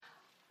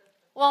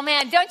Well,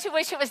 man, don't you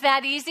wish it was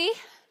that easy?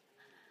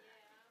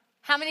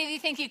 How many of you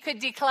think you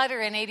could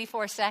declutter in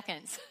 84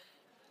 seconds?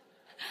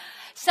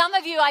 Some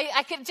of you,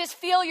 I could just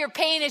feel your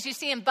pain as you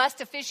see him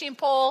bust a fishing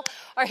pole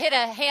or hit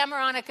a hammer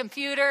on a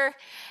computer.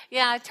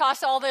 Yeah,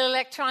 toss all the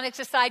electronics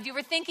aside. You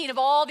were thinking of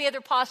all the other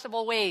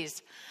possible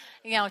ways,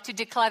 to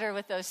declutter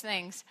with those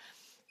things.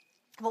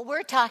 Well,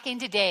 we're talking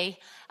today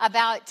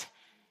about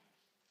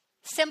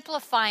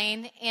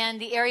simplifying in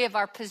the area of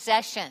our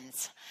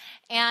possessions.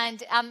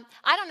 And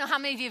I don't know how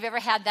many of you have ever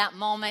had that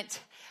moment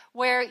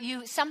where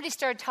somebody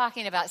started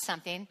talking about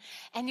something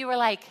and you were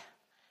like,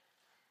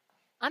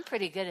 I'm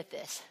pretty good at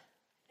this.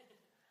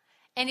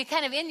 And you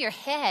kind of, in your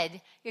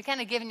head, you're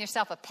kind of giving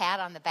yourself a pat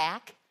on the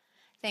back,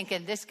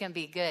 thinking this can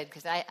be good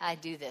because I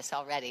do this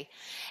already.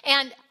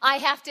 And I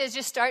have to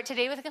just start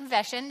today with a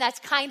confession. That's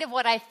kind of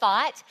what I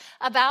thought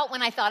about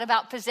when I thought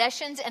about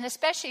possessions, and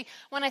especially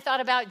when I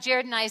thought about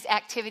Jared and I's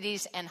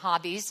activities and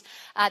hobbies,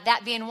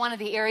 that being one of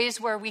the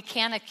areas where we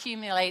can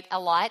accumulate a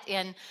lot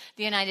in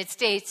the United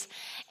States.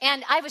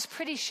 And I was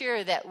pretty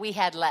sure that we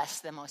had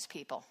less than most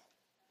people.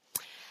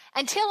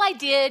 Until I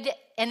did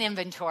an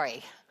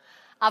inventory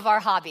of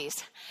our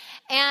hobbies.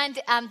 And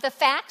the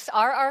facts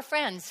are our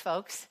friends,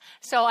 folks.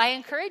 So I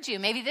encourage you,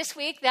 maybe this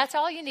week, that's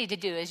all you need to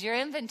do is your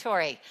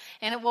inventory.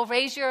 And it will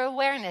raise your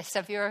awareness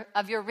of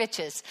your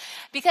riches.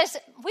 Because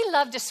we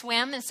love to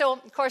swim. And so,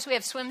 of course, we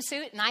have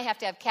swimsuit. And I have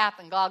to have cap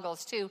and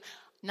goggles, too.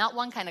 Not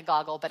one kind of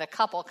goggle, but a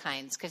couple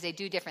kinds, because they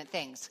do different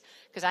things.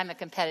 Because I'm a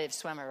competitive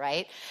swimmer,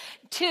 right?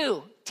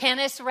 2,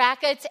 tennis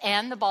rackets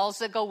and the balls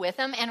that go with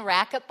them, and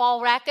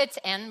racquetball rackets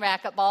and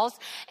racquetballs,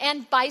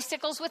 and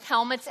bicycles with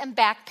helmets and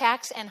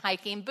backpacks and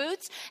hiking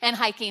boots and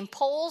hiking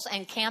poles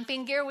and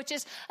camping gear, which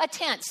is a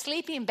tent,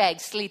 sleeping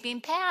bags,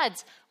 sleeping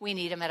pads. We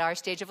need them at our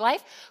stage of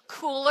life.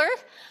 Cooler.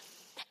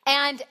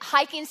 And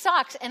hiking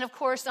socks. And of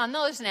course, on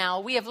those now,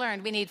 we have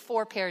learned we need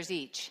 4 pairs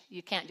each.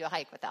 You can't do a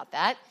hike without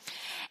that.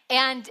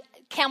 And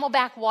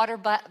Camelback water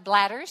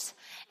bladders.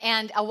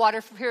 And a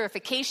water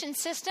purification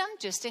system,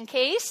 just in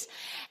case.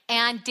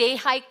 And day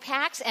hike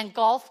packs and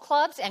golf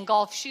clubs and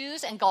golf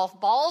shoes and golf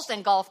balls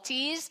and golf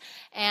tees.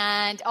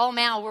 And, oh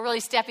man, we're really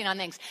stepping on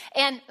things.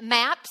 And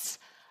maps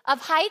of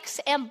hikes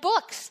and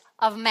books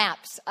of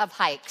maps of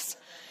hikes.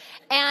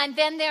 And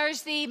then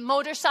there's the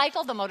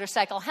motorcycle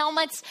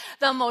helmets,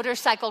 the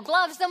motorcycle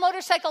gloves, the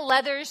motorcycle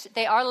leathers.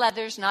 They are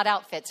leathers, not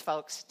outfits,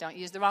 folks. Don't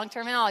use the wrong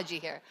terminology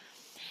here.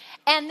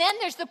 And then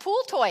there's the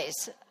pool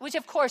toys, which,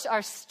 of course,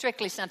 are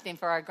strictly something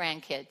for our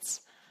grandkids,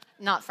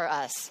 not for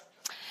us.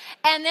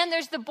 And then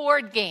there's the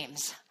board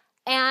games.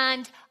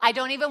 And I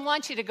don't even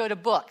want you to go to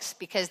books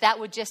because that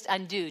would just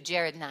undo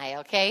Jared and I,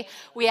 okay?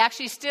 We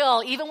actually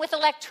still, even with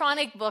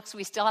electronic books,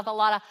 we still have a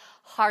lot of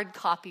hard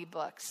copy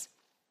books.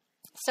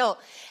 So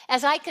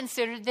as I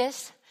considered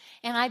this,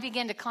 and I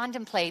began to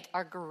contemplate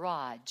our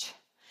garage,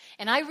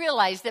 and I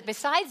realized that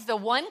besides the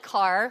one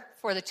car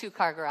for the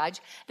 2-car garage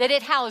that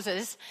it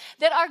houses,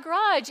 that our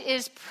garage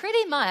is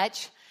pretty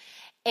much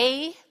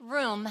a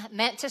room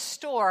meant to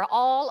store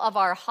all of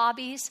our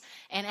hobbies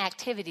and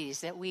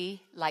activities that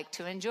we like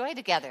to enjoy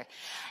together.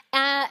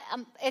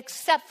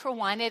 Except for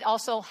one, it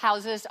also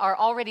houses our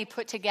already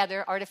put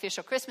together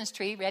artificial Christmas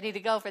tree ready to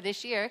go for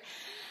this year.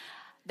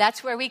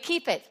 That's where we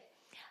keep it.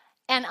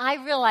 And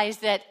I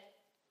realized that,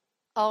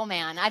 oh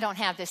man, I don't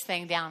have this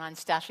thing down on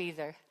stuff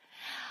either.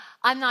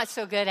 I'm not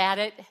so good at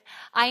it.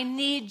 I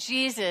need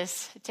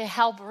Jesus to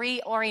help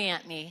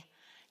reorient me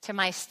to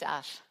my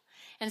stuff.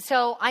 And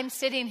so I'm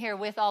sitting here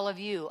with all of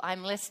you.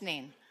 I'm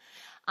listening.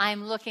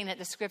 I'm looking at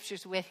the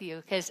scriptures with you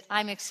because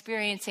I'm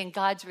experiencing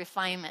God's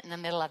refinement in the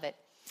middle of it.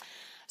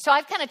 So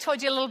I've kind of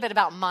told you a little bit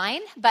about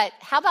mine, but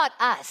how about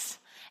us?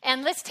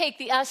 And let's take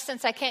the us,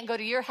 since I can't go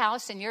to your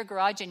house and your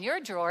garage and your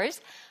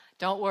drawers.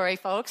 Don't worry,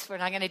 folks, we're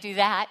not going to do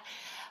that.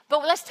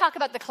 But let's talk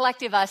about the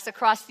collective us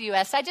across the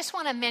U.S. I just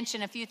want to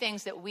mention a few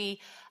things that we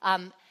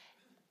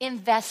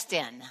invest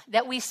in,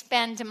 that we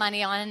spend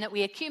money on, and that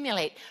we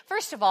accumulate.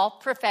 First of all,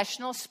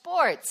 professional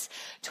sports,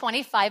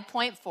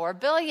 $25.4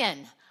 billion.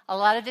 A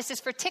lot of this is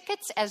for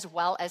tickets as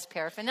well as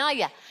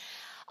paraphernalia.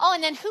 Oh,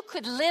 and then who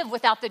could live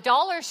without the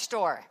dollar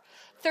store?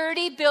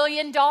 $30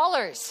 billion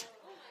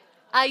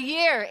a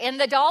year in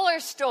the dollar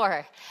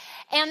store.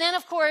 And then,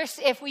 of course,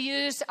 if we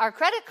use our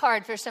credit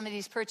card for some of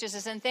these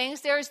purchases and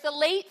things, there's the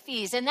late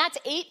fees, and that's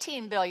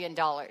 $18 billion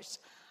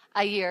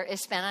a year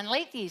is spent on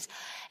late fees.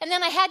 And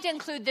then I had to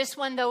include this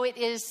one, though it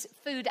is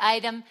food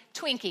item,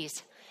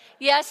 Twinkies.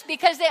 Yes,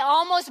 because they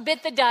almost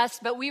bit the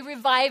dust, but we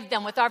revived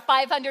them with our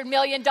 $500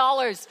 million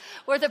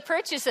worth of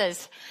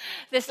purchases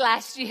this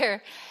last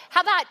year.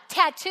 How about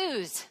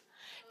tattoos?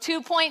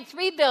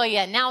 $2.3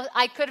 billion. Now,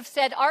 I could have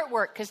said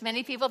artwork, because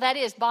many people, that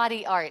is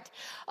body art.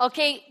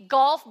 Okay,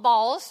 golf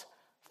balls.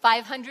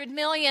 $500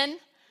 million.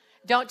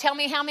 Don't tell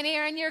me how many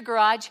are in your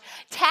garage.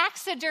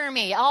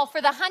 Taxidermy, all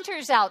for the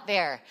hunters out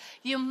there.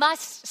 You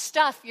must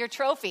stuff your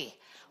trophy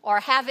or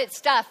have it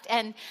stuffed.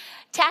 And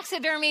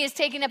taxidermy is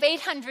taking up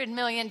 $800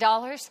 million.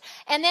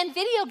 And then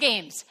video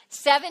games,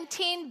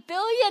 $17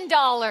 billion.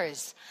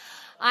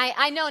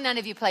 I know none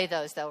of you play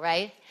those though,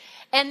 right?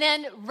 And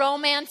then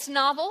romance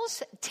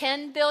novels,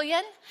 10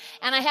 billion.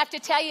 And I have to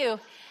tell you,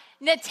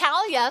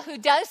 Natalia, who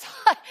does,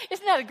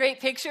 isn't that a great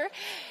picture?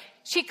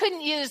 She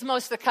couldn't use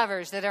most of the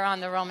covers that are on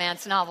the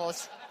romance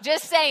novels.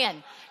 Just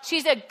saying.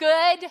 She's a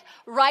good,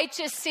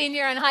 righteous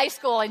senior in high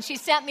school, and she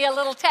sent me a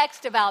little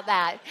text about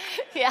that.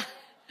 Yeah.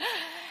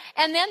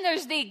 And then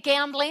there's the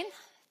gambling,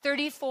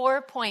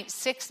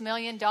 $34.6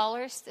 million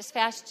this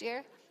past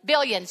year.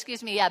 Billion.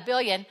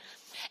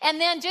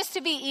 And then just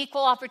to be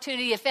equal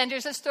opportunity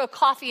offenders, let's throw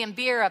coffee and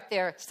beer up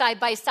there side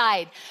by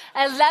side.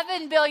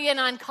 11 billion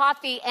on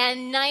coffee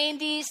and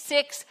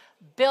 96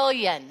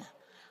 billion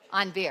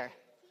on beer.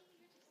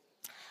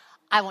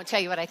 I won't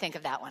tell you what I think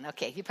of that one.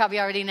 Okay, you probably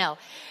already know.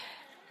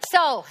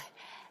 So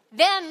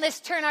then let's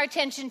turn our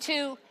attention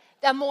to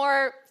the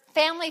more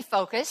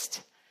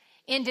family-focused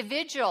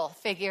individual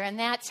figure, and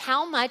that's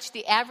how much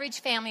the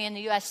average family in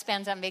the U.S.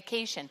 spends on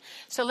vacation.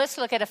 So let's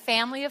look at a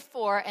family of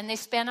 4, and they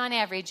spend on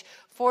average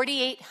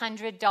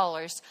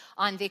 $4,800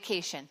 on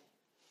vacation.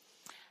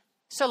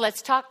 So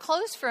let's talk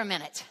clothes for a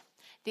minute.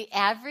 The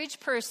average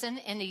person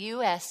in the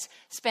U.S.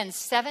 spends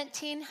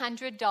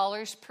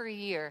 $1,700 per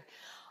year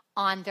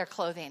on their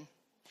clothing.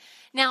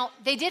 Now,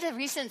 they did a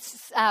recent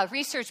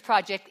research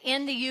project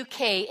in the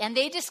UK, and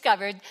they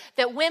discovered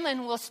that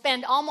women will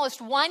spend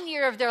almost 1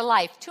 year of their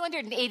life,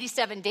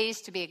 287 days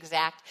to be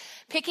exact,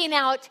 picking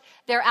out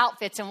their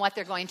outfits and what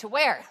they're going to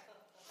wear.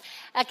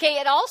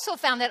 Okay, it also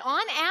found that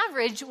on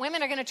average,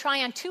 women are going to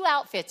try on 2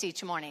 outfits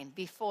each morning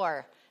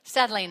before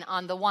settling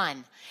on the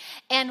one.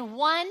 And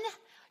 1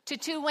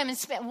 and 2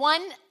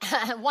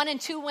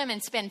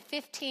 women spend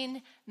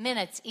 15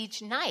 minutes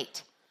each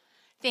night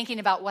thinking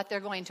about what they're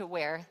going to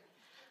wear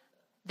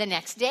the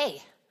next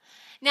day.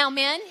 Now,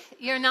 men,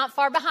 you're not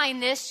far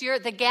behind this.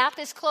 The gap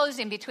is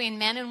closing between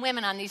men and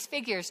women on these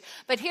figures.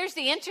 But here's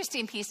the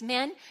interesting piece.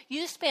 Men,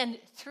 you spend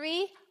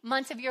 3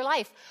 months of your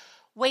life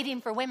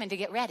waiting for women to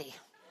get ready.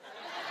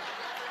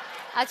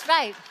 That's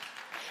right.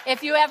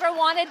 If you ever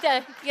wanted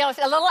to,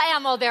 a little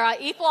ammo there, an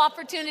equal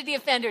opportunity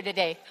offender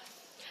today.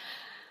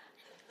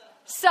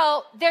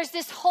 So there's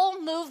this whole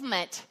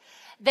movement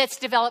that's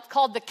developed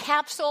called the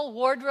capsule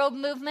wardrobe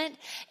movement,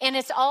 and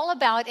it's all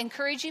about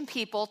encouraging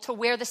people to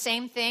wear the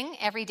same thing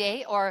every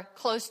day or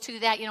close to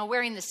that,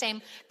 wearing the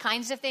same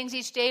kinds of things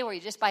each day where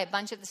you just buy a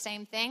bunch of the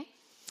same thing.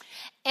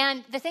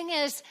 And the thing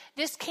is,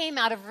 this came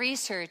out of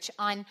research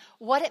on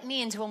what it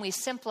means when we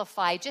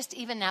simplify just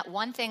even that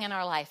one thing in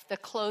our life, the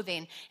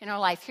clothing in our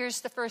life.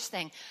 Here's the first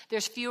thing.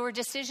 There's fewer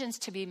decisions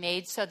to be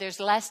made, so there's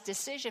less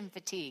decision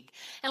fatigue.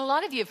 And a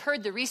lot of you have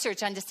heard the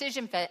research on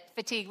decision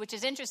fatigue, which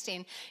is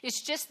interesting.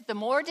 It's just the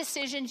more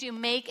decisions you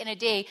make in a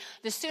day,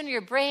 the sooner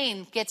your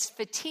brain gets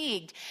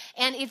fatigued.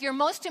 And if your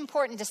most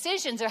important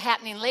decisions are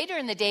happening later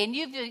in the day and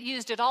you've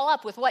used it all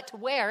up with what to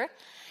wear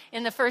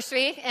in the first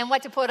week and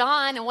what to put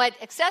on and what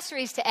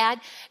accessories to add,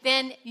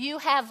 then you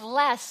have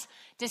less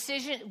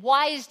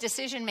wise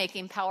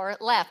decision-making power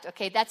left.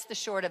 Okay, that's the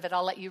short of it.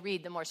 I'll let you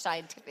read the more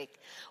scientific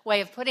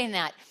way of putting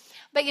that.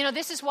 But,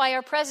 this is why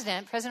our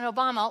President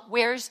Obama,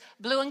 wears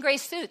blue and gray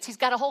suits. He's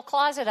got a whole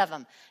closet of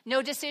them.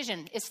 No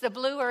decision. It's the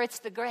blue or it's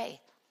the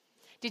gray.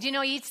 Did you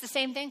know he eats the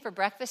same thing for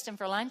breakfast and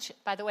for lunch?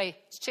 By the way,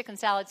 it's chicken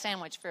salad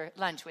sandwich for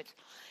lunch, which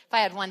if I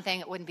had one thing,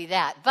 it wouldn't be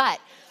that.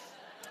 But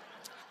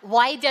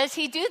why does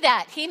he do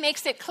that? He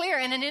makes it clear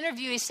in an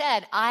interview. He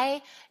said,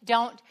 I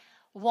don't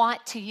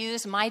want to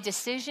use my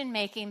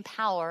decision-making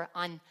power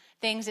on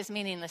things as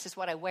meaningless as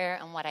what I wear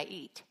and what I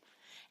eat.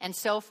 And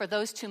so for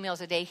those 2 meals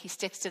a day, he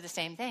sticks to the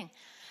same thing.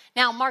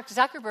 Now, Mark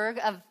Zuckerberg,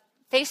 a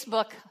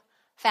Facebook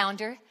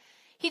founder,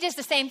 he does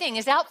the same thing.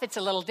 His outfit's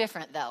a little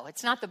different, though.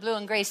 It's not the blue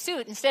and gray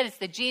suit. Instead, it's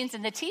the jeans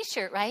and the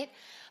T-shirt, right?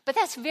 But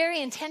that's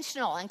very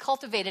intentional and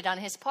cultivated on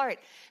his part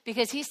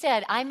because he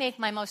said, I make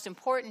my most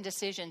important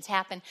decisions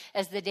happen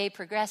as the day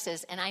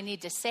progresses, and I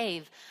need to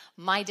save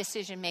my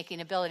decision-making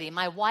ability,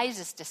 my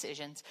wisest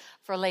decisions,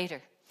 for later.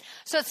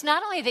 So it's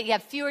not only that you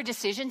have fewer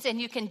decisions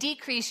and you can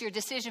decrease your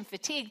decision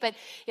fatigue, but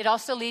it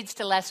also leads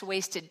to less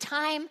wasted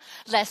time,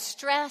 less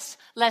stress,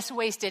 less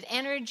wasted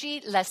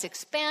energy, less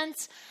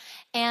expense.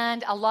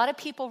 And a lot of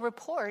people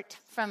report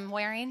from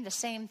wearing the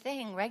same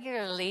thing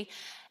regularly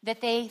that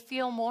they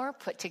feel more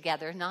put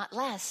together, not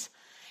less,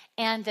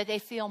 and that they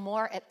feel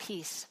more at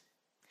peace.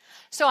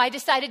 So I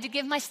decided to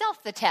give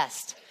myself the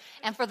test.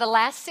 And for the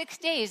last 6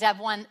 days, I've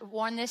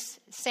worn this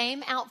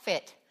same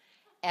outfit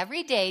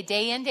every day,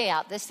 day in, day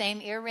out, the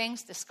same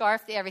earrings, the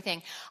scarf, the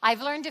everything.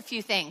 I've learned a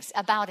few things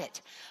about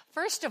it.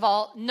 First of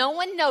all, no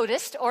one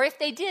noticed, or if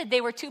they did,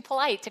 they were too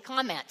polite to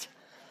comment.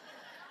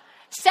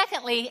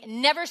 Secondly,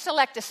 never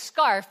select a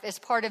scarf as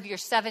part of your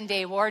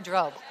 7-day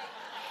wardrobe.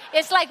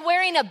 It's like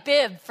wearing a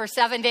bib for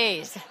 7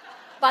 days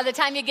by the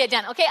time you get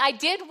done. Okay, I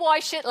did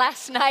wash it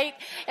last night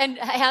and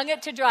I hung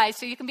it to dry,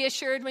 so you can be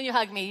assured when you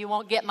hug me, you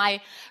won't get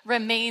my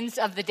remains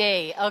of the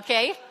day,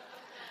 okay?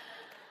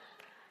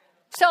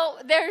 So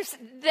there's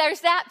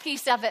that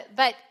piece of it.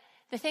 But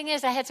The thing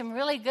is, I had some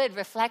really good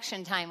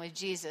reflection time with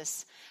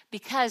Jesus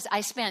because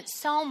I spent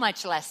so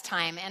much less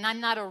time, and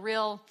I'm not a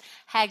real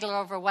haggler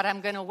over what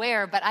I'm going to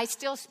wear, but I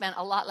still spent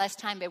a lot less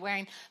time by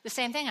wearing the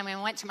same thing. I mean,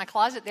 I went to my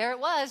closet, there it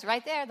was,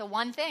 right there, the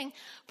one thing,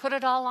 put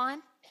it all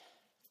on.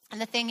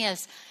 And the thing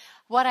is,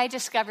 what I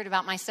discovered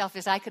about myself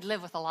is I could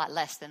live with a lot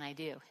less than I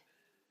do.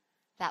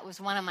 That was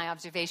one of my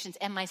observations.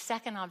 And my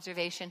second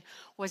observation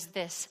was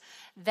this,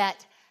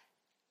 that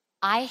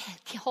I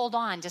hold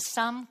on to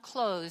some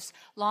clothes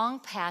long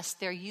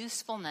past their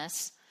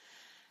usefulness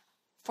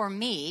for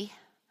me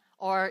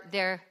or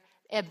their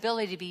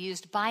ability to be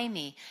used by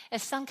me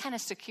as some kind of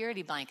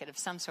security blanket of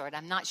some sort.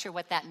 I'm not sure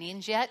what that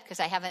means yet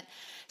because I haven't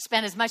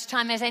spent as much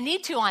time as I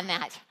need to on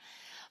that.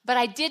 But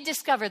I did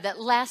discover that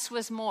less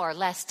was more,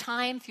 less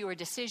time, fewer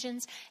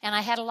decisions, and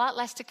I had a lot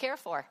less to care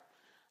for.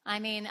 I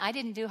mean, I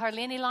didn't do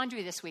hardly any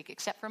laundry this week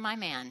except for my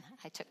man.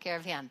 I took care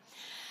of him.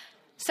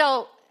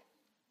 So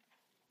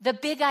the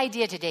big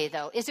idea today,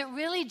 though, is it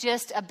really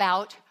just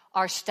about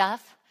our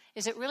stuff?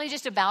 Is it really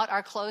just about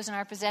our clothes and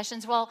our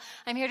possessions? Well,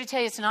 I'm here to tell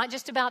you it's not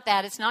just about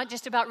that. It's not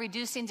just about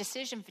reducing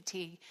decision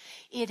fatigue.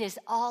 It is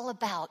all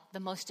about the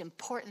most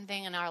important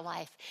thing in our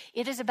life.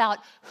 It is about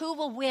who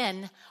will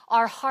win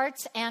our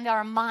hearts and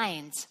our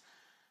minds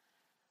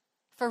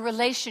for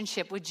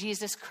relationship with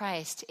Jesus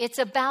Christ. It's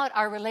about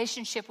our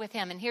relationship with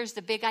him. And here's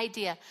the big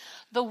idea.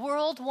 The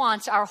world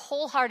wants our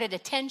wholehearted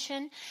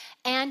attention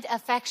and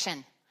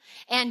affection.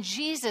 And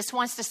Jesus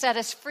wants to set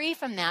us free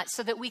from that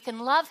so that we can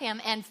love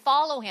him and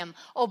follow him,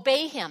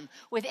 obey him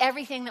with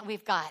everything that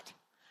we've got.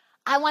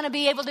 I want to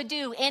be able to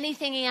do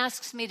anything he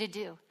asks me to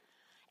do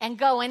and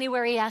go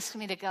anywhere he asks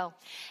me to go.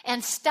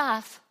 And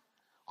stuff,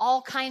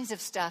 all kinds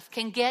of stuff,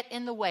 can get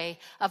in the way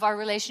of our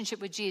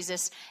relationship with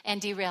Jesus and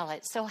derail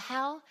it. So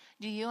how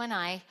do you and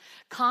I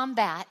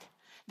combat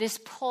this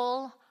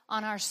pull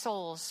on our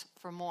souls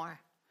for more?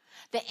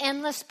 The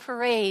endless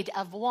parade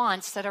of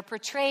wants that are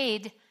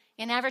portrayed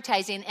in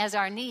advertising as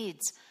our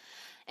needs.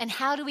 And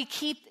how do we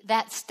keep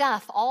that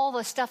stuff, all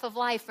the stuff of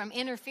life, from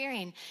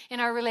interfering in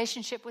our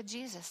relationship with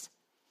Jesus?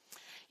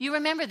 You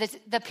remember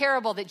the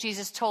parable that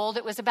Jesus told.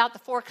 It was about the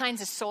 4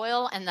 kinds of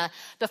soil and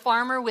the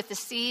farmer with the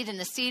seed, and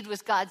the seed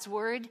was God's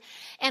word.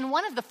 And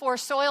one of the 4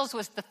 soils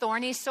was the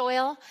thorny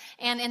soil.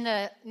 And in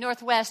the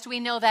Northwest, we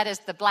know that as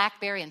the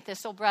blackberry and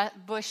thistle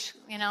bush,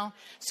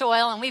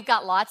 soil. And we've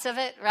got lots of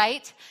it,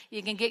 right?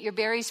 You can get your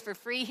berries for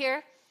free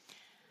here.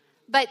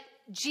 But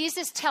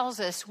Jesus tells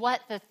us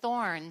what the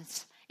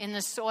thorns in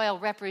the soil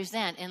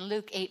represent in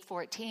Luke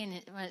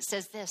 8:14, when it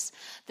says this: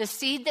 the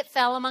seed that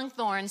fell among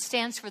thorns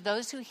stands for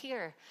those who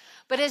hear.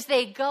 But as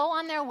they go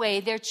on their way,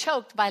 they're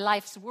choked by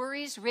life's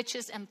worries,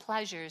 riches, and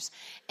pleasures,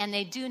 and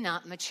they do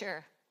not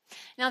mature.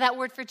 Now, that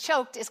word for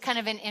choked is kind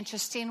of an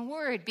interesting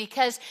word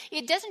because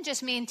it doesn't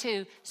just mean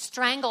to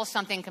strangle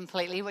something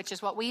completely, which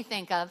is what we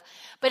think of,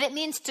 but it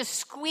means to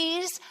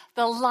squeeze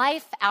the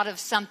life out of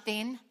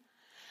something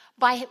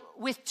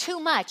with too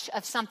much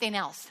of something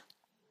else.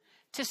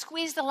 To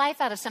squeeze the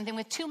life out of something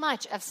with too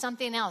much of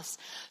something else.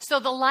 So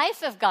the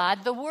life of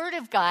God, the Word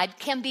of God,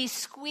 can be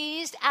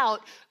squeezed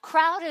out,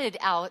 crowded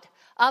out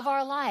of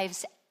our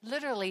lives,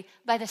 literally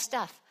by the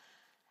stuff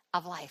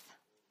of life.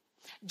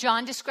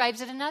 John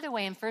describes it another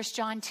way in 1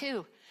 John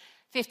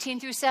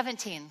 2:15 through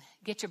 17.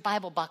 Get your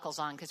Bible buckles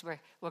on because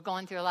we're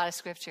going through a lot of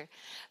scripture.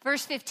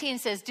 Verse 15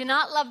 says, do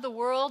not love the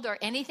world or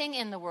anything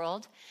in the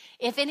world.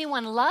 If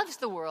anyone loves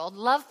the world,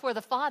 love for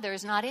the Father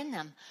is not in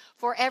them.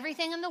 For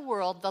everything in the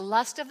world, the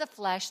lust of the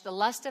flesh, the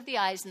lust of the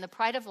eyes, and the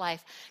pride of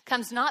life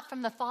comes not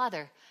from the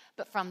Father,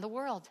 but from the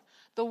world.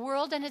 The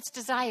world and its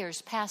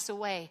desires pass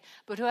away,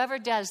 but whoever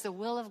does the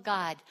will of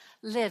God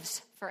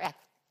lives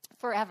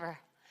forever.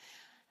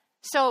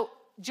 So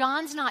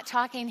John's not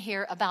talking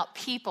here about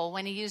people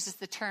when he uses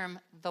the term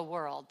the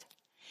world.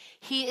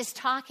 He is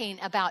talking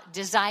about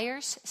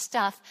desires,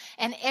 stuff,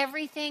 and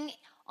everything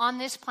on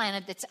this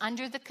planet that's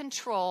under the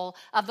control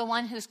of the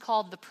one who's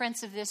called the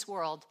prince of this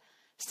world,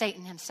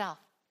 Satan himself.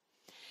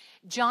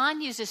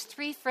 John uses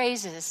 3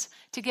 phrases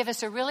to give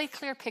us a really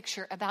clear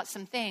picture about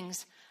some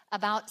things,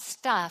 about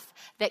stuff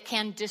that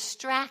can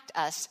distract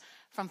us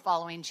from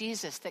following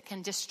Jesus, that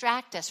can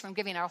distract us from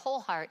giving our whole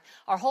heart,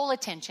 our whole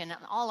attention, and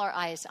all our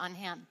eyes on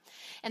him.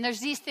 And there's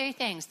these 3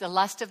 things: the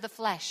lust of the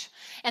flesh.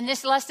 And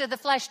this lust of the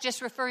flesh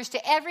just refers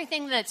to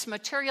everything that's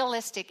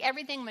materialistic,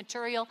 everything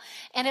material.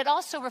 And it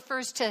also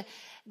refers to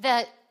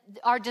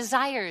our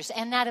desires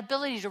and that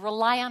ability to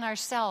rely on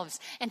ourselves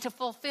and to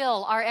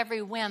fulfill our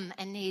every whim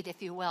and need,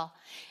 if you will.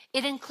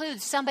 It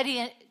includes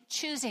somebody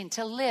choosing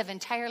to live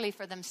entirely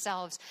for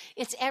themselves.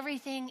 It's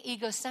everything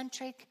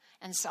egocentric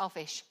and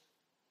selfish.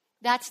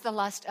 That's the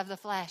lust of the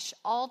flesh,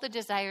 all the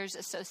desires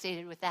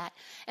associated with that.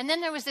 And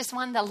then there was this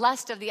one, the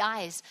lust of the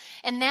eyes.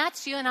 And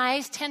that's you and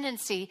I's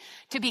tendency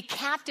to be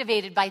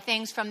captivated by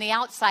things from the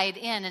outside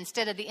in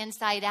instead of the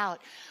inside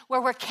out, where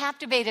we're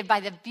captivated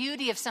by the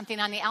beauty of something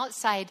on the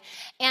outside.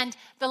 And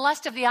the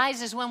lust of the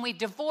eyes is when we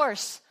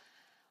divorce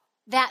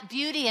that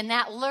beauty and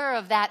that lure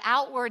of that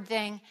outward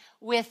thing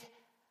with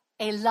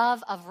a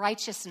love of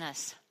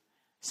righteousness.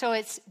 So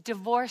it's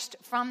divorced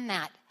from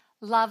that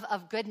love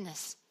of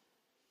goodness.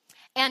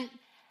 And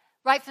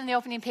right from the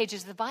opening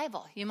pages of the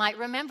Bible, you might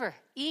remember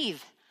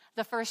Eve,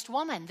 the first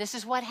woman. This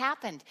is what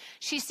happened.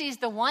 She sees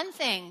the one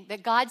thing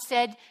that God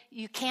said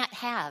you can't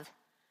have.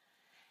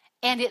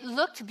 And it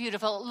looked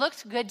beautiful. It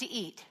looked good to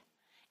eat.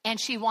 And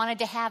she wanted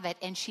to have it,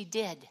 and she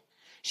did.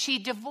 She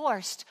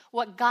divorced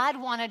what God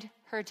wanted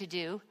her to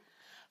do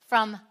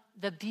from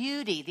the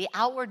beauty, the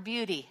outward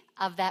beauty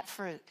of that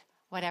fruit,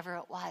 whatever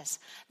it was.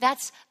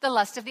 That's the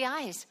lust of the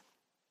eyes.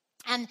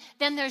 And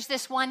then there's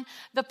this one,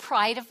 the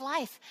pride of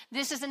life.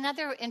 This is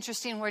another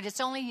interesting word. It's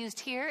only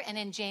used here and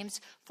in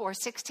James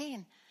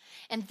 4:16.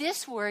 And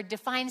this word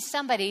defines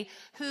somebody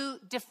who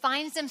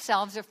defines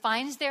themselves or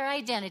finds their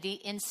identity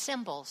in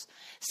symbols.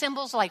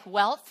 Symbols like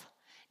wealth,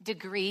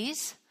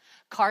 degrees,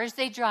 cars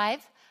they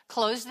drive,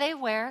 clothes they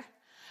wear,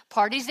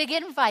 parties they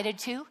get invited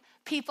to,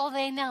 people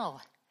they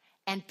know,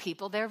 and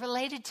people they're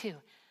related to.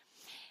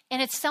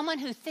 And it's someone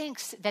who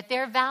thinks that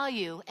their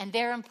value and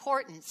their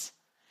importance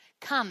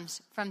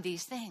comes from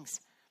these things.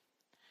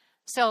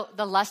 So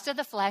the lust of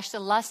the flesh, the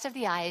lust of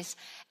the eyes,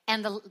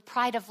 and the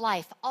pride of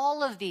life,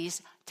 all of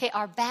these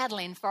are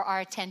battling for our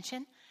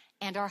attention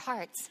and our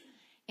hearts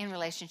in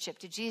relationship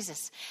to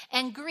Jesus.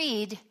 And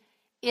greed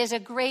is a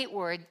great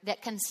word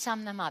that can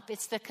sum them up.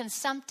 It's the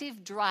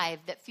consumptive drive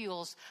that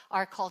fuels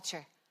our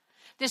culture.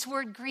 This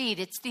word greed,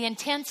 it's the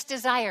intense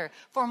desire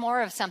for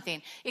more of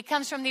something. It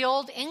comes from the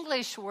Old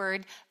English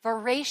word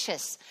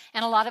voracious.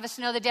 And a lot of us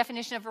know the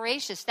definition of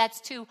voracious.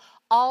 That's to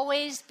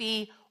always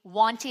be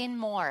wanting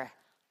more.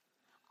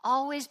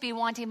 Always be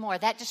wanting more.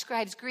 That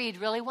describes greed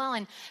really well.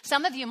 And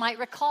some of you might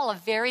recall a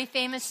very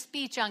famous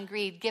speech on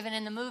greed given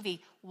in the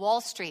movie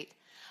Wall Street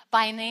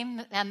by a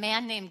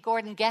man named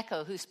Gordon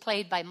Gekko, who's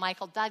played by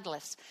Michael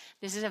Douglas.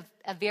 This is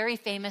a very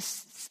famous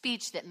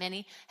speech that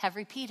many have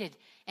repeated.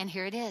 And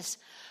here it is.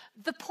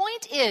 The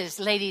point is,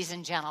 ladies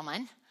and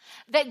gentlemen,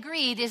 that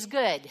greed is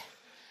good.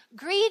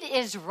 Greed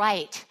is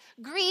right.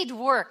 Greed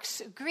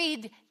works.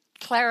 Greed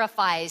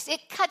clarifies.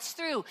 It cuts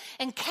through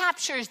and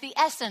captures the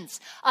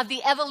essence of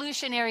the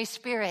evolutionary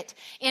spirit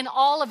in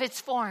all of its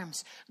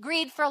forms.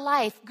 Greed for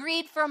life,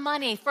 greed for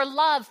money, for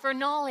love, for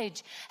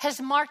knowledge has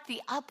marked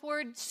the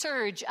upward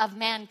surge of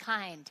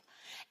mankind.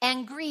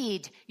 And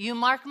greed, you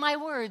mark my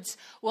words,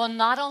 will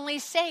not only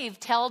save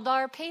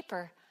Teldar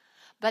Paper,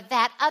 but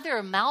that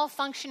other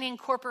malfunctioning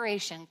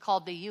corporation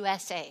called the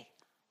USA.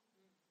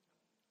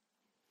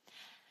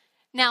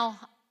 Now,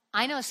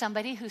 I know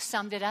somebody who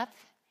summed it up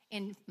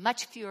in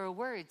much fewer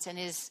words, and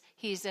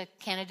he's a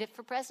candidate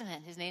for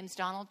president. His name's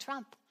Donald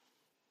Trump.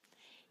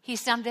 He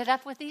summed it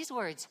up with these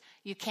words: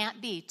 you can't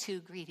be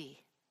too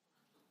greedy.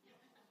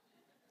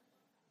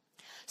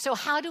 So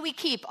how do we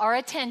keep our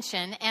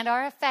attention and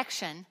our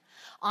affection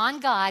on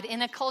God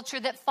in a culture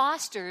that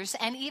fosters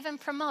and even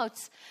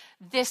promotes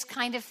this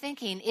kind of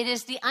thinking? It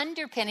is the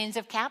underpinnings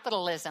of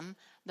capitalism,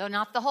 though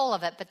not the whole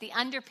of it, but the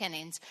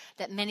underpinnings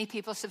that many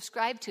people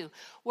subscribe to.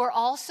 We're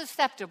all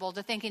susceptible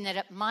to thinking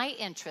that my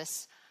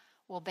interests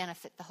will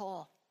benefit the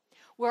whole.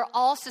 We're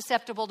all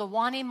susceptible to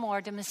wanting more,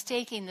 to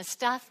mistaking the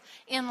stuff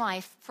in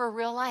life for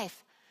real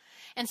life.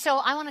 And so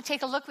I want to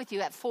take a look with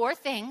you at 4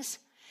 things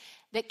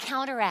that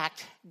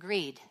counteract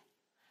greed.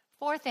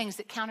 4 things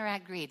that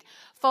counteract greed.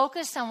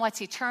 Focus on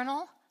what's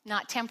eternal,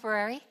 not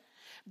temporary.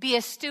 Be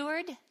a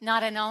steward,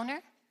 not an owner.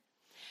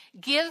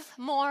 Give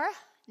more,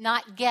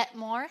 not get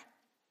more.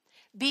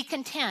 Be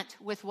content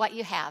with what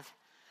you have.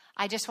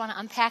 I just want to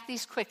unpack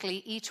these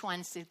quickly. Each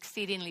one's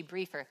exceedingly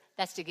briefer.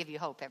 That's to give you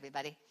hope,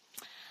 everybody.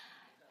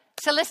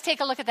 So let's take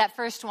a look at that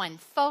first one.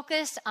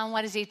 Focus on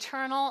what is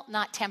eternal,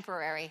 not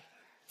temporary.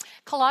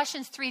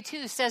 Colossians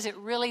 3:2 says it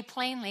really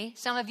plainly.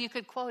 Some of you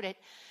could quote it.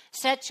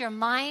 Set your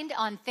mind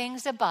on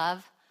things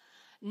above,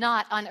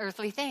 not on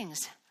earthly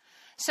things.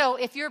 So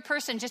if you're a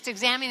person just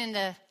examining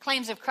the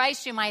claims of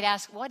Christ, you might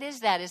ask, what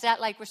is that? Is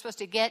that like we're supposed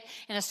to get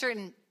in a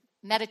certain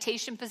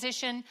meditation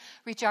position,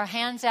 reach our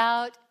hands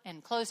out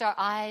and close our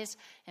eyes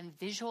and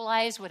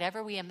visualize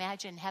whatever we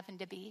imagine heaven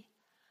to be?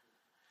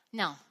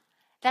 No,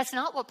 that's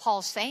not what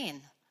Paul's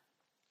saying.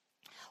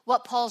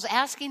 What Paul's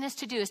asking us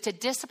to do is to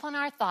discipline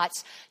our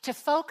thoughts, to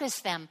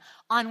focus them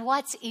on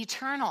what's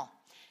eternal.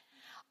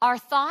 Our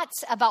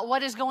thoughts about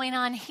what is going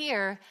on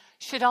here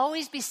should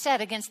always be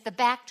set against the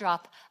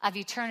backdrop of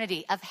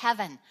eternity, of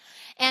heaven.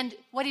 And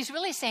what he's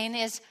really saying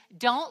is,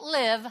 don't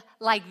live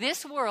like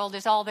this world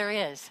is all there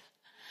is.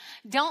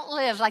 Don't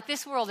live like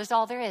this world is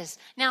all there is.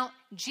 Now,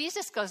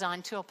 Jesus goes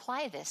on to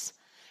apply this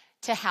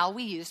to how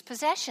we use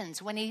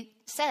possessions when he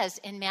says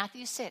in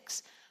Matthew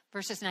 6,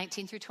 verses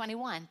 19 through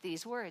 21,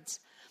 these words: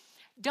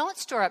 don't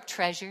store up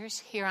treasures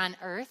here on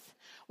earth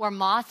where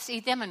moths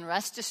eat them and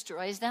rust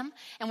destroys them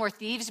and where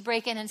thieves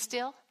break in and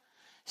steal.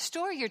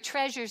 Store your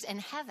treasures in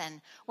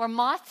heaven where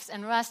moths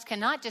and rust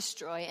cannot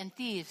destroy and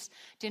thieves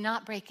do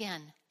not break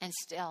in and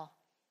steal.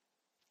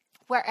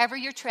 Wherever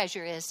your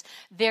treasure is,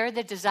 there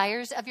the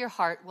desires of your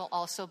heart will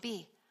also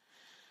be.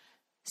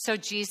 So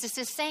Jesus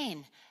is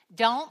saying,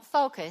 don't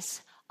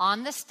focus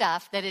on the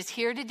stuff that is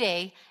here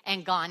today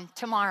and gone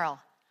tomorrow.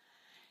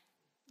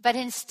 But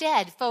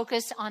instead,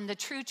 focus on the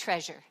true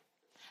treasure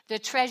the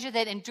treasure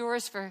that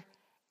endures for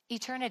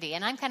eternity.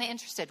 And I'm kind of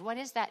interested. What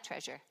is that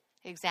treasure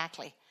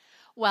exactly?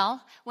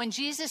 Well, when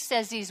Jesus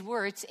says these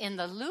words in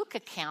the Luke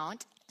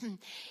account,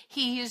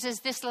 he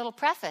uses this little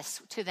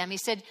preface to them. He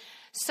said,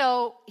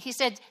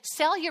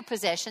 sell your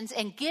possessions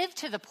and give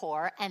to the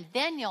poor, and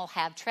then you'll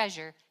have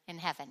treasure in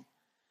heaven.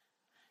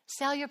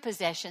 Sell your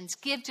possessions,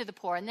 give to the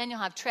poor, and then you'll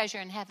have treasure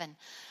in heaven.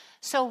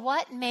 So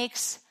what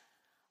makes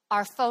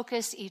our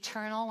focus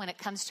eternal when it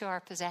comes to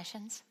our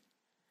possessions?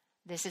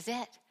 This is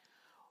it.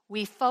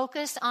 We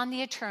focus on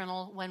the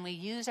eternal when we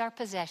use our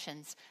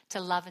possessions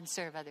to love and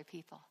serve other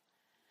people.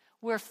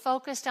 We're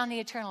focused on the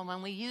eternal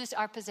when we use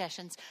our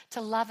possessions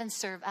to love and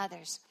serve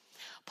others.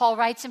 Paul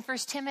writes in 1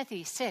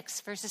 Timothy 6,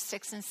 verses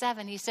 6 and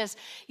 7, he says,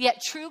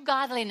 "Yet true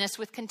godliness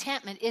with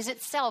contentment is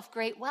itself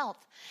great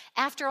wealth.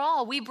 After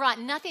all, we brought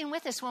nothing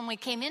with us when we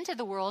came into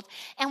the world,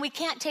 and we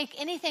can't take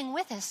anything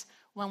with us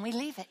when we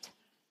leave it."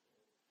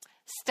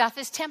 Stuff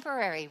is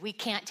temporary. We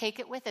can't take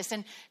it with us.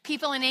 And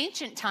people in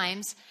ancient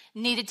times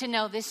needed to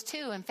know this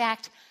too. In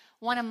fact,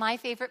 one of my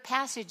favorite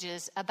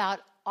passages about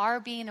our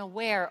being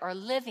aware or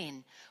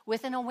living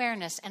with an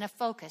awareness and a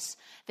focus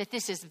that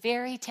this is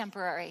very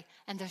temporary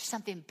and there's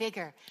something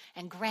bigger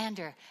and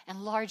grander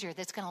and larger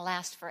that's going to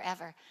last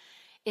forever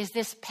is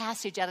this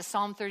passage out of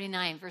Psalm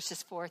 39,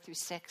 verses 4 through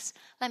 6.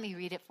 Let me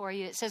read it for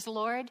you. It says,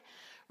 "Lord,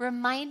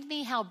 remind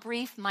me how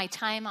brief my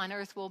time on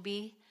earth will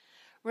be.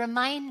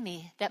 Remind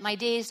me that my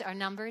days are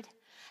numbered,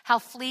 how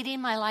fleeting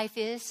my life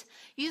is.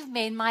 You've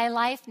made my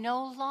life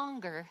no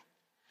longer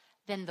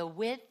than the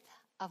width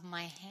of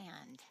my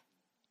hand.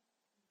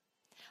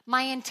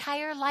 My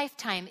entire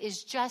lifetime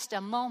is just a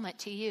moment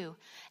to you.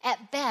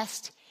 At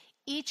best,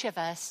 each of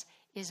us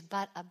is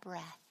but a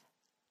breath."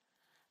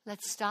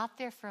 Let's stop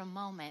there for a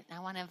moment. And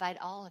I want to invite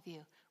all of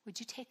you.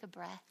 Would you take a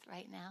breath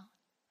right now?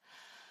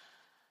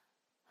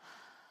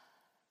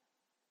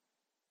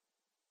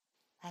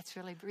 That's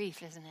really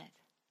brief, isn't it?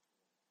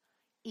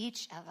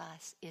 Each of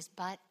us is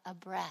but a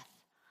breath.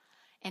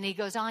 And he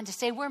goes on to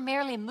say, we're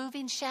merely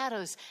moving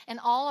shadows, and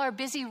all our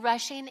busy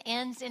rushing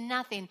ends in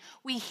nothing.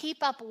 We heap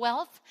up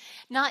wealth,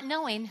 not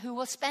knowing who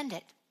will spend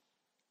it.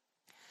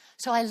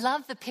 So I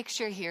love the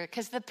picture here,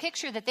 because the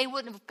picture that they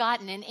wouldn't have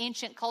gotten in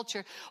ancient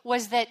culture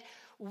was that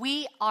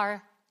we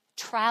are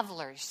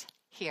travelers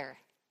here.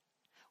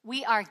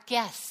 We are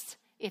guests,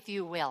 if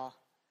you will,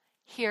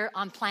 here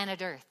on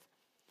planet Earth.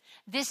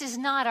 This is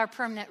not our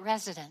permanent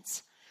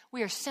residence.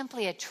 We are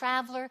simply a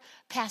traveler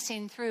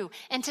passing through.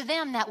 And to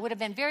them, that would have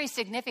been very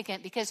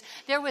significant because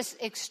there was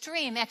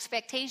extreme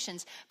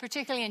expectations,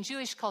 particularly in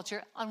Jewish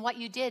culture, on what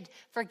you did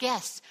for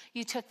guests.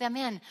 You took them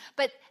in.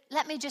 But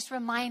let me just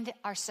remind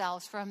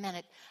ourselves for a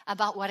minute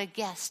about what a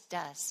guest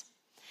does.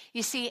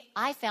 You see,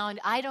 I found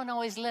I don't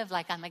always live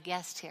like I'm a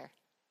guest here.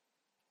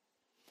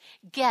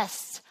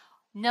 Guests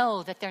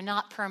know that they're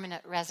not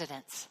permanent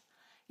residents.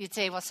 You'd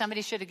say, well,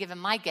 somebody should have given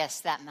my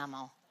guests that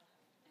memo.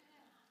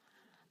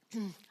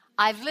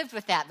 I've lived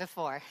with that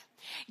before.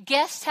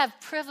 Guests have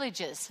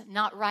privileges,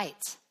 not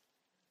rights.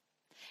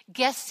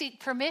 Guests seek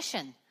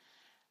permission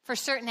for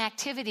certain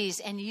activities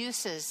and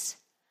uses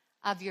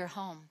of your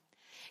home.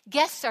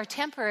 Guests are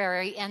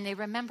temporary, and they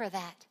remember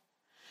that.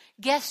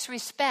 Guests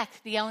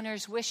respect the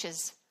owner's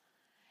wishes,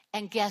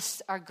 and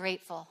guests are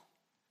grateful.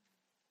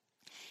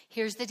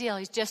 Here's the deal.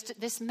 It's just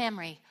this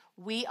memory.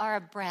 We are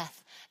a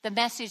breath. The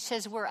message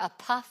says we're a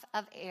puff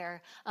of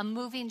air, a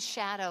moving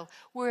shadow.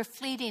 We're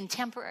fleeting,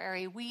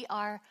 temporary. We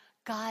are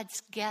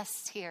God's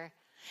guests here.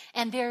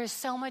 And there is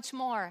so much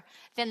more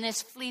than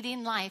this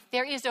fleeting life.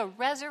 There is a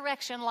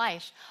resurrection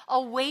life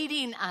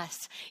awaiting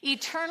us,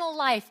 eternal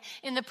life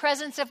in the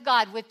presence of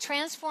God with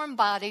transformed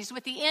bodies,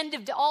 with the end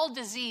of all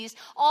disease,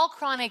 all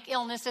chronic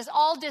illnesses,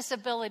 all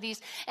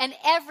disabilities, and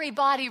every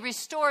body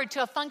restored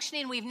to a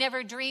functioning we've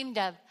never dreamed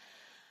of,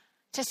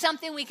 to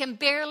something we can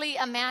barely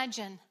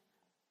imagine.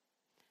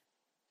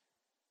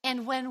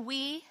 And when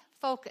we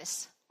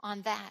focus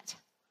on that,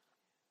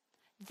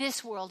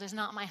 this world is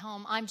not my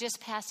home. I'm just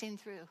passing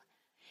through.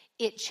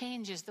 It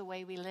changes the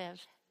way we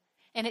live.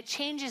 And it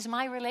changes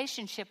my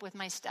relationship with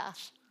my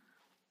stuff.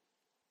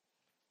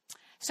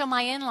 So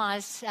my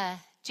in-laws,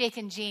 Jake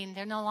and Jean,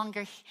 they're no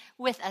longer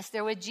with us.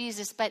 They're with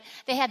Jesus. But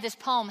they had this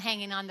poem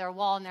hanging on their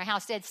wall in their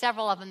house. They had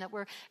several of them that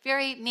were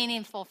very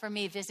meaningful for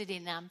me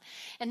visiting them.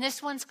 And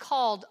this one's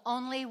called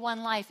Only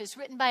One Life. It's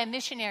written by a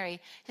missionary.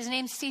 His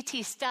name's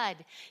C.T. Studd.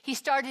 He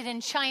started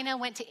in China,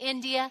 went to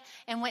India,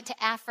 and went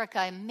to Africa.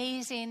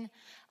 Amazing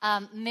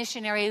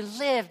missionary,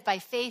 lived by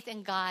faith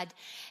in God.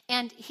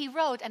 And he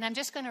wrote, and I'm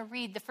just going to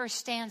read the first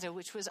stanza,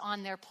 which was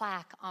on their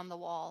plaque on the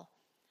wall.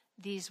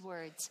 These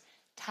words,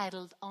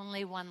 titled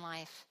Only One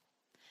Life.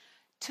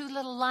 Two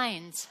little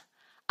lines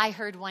I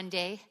heard one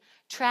day,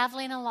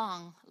 traveling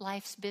along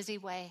life's busy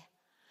way,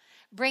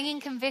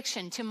 bringing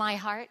conviction to my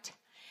heart,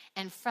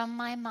 and from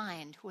my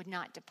mind would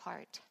not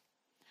depart.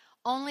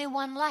 Only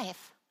one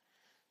life,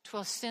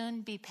 'twill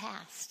soon be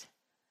past,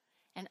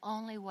 and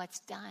only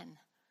what's done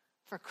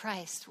for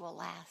Christ will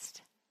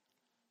last.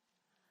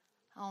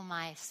 Oh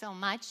my, so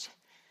much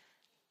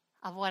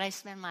of what I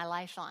spend my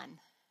life on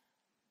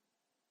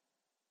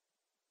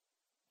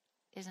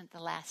isn't the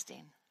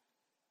lasting.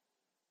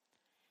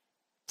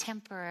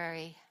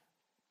 Temporary.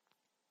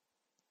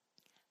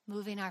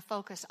 Moving our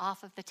focus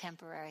off of the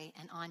temporary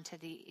and onto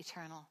the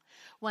eternal.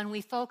 When we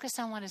focus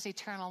on what is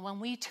eternal, when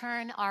we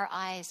turn our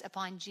eyes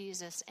upon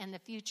Jesus and the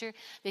future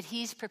that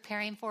he's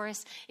preparing for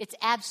us, it's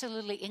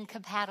absolutely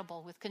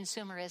incompatible with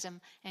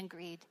consumerism and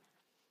greed.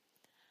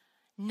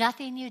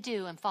 Nothing you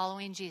do in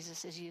following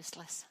Jesus is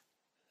useless.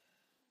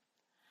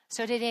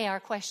 So today our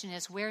question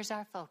is, where's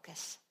our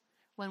focus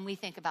when we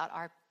think about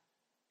our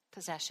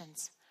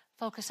possessions?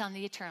 Focus on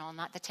the eternal,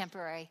 not the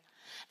temporary.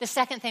 The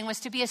second thing was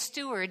to be a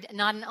steward,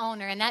 not an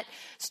owner. And that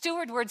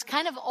steward word's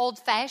kind of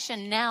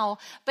old-fashioned now,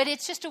 but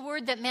it's just a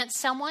word that meant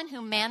someone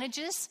who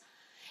manages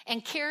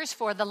and cares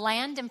for the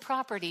land and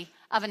property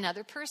of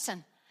another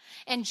person.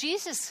 And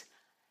Jesus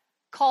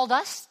called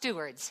us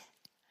stewards.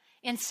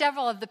 In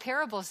several of the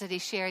parables that he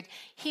shared,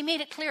 he made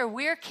it clear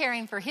we're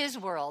caring for his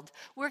world.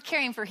 We're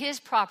caring for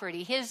his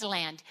property, his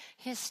land,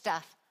 his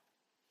stuff.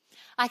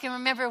 I can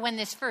remember when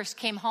this first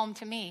came home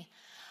to me.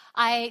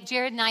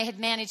 Jared and I had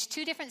managed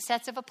 2 different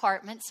sets of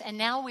apartments, and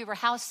now we were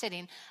house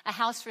sitting a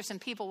house for some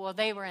people while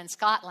they were in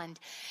Scotland.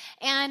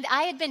 And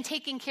I had been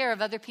taking care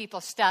of other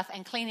people's stuff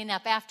and cleaning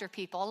up after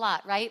people a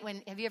lot, right?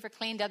 Have you ever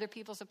cleaned other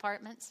people's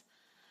apartments?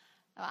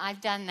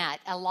 I've done that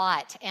a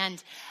lot.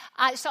 And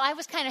so I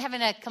was kind of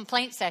having a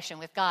complaint session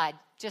with God,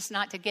 just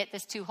not to get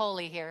this too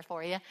holy here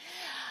for you.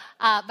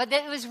 But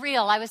it was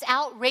real. I was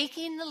out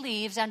raking the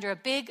leaves under a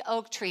big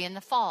oak tree in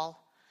the fall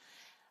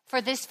for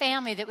this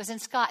family that was in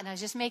Scotland. I was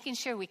just making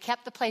sure we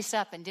kept the place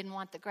up and didn't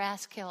want the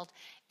grass killed.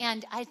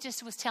 And I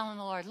just was telling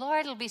the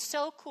Lord, it'll be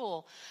so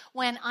cool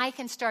when I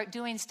can start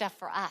doing stuff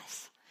for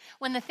us.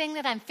 When the thing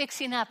that I'm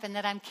fixing up and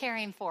that I'm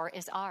caring for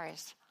is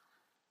ours.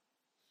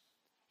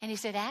 And he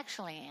said,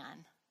 actually,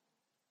 Ann,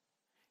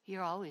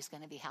 you're always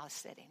going to be house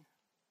sitting.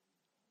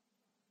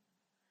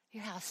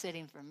 You're house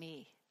sitting for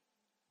me.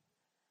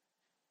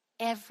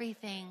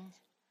 Everything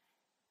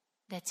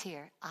that's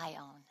here, I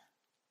own.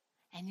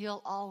 And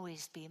you'll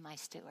always be my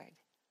steward.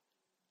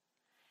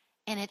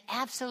 And it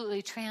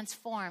absolutely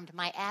transformed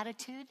my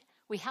attitude.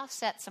 We house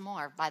sat some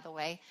more, by the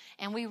way,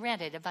 and we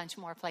rented a bunch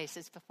more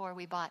places before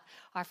we bought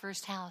our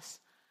first house,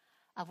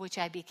 of which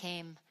I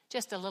became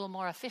just a little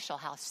more official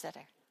house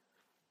sitter.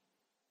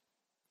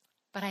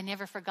 But I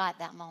never forgot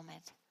that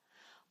moment.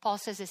 Paul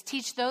says this,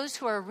 teach those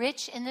who are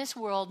rich in this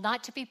world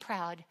not to be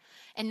proud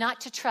and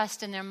not to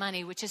trust in their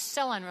money, which is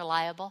so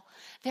unreliable.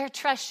 Their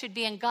trust should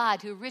be in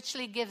God, who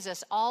richly gives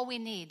us all we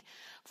need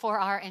for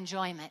our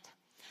enjoyment.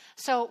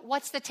 So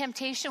what's the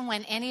temptation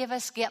when any of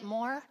us get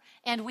more?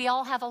 And we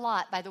all have a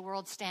lot by the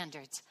world's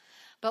standards.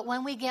 But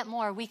when we get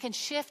more, we can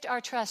shift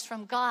our trust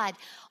from God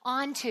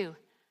onto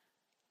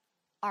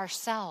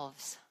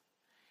ourselves.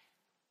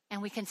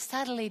 And we can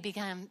subtly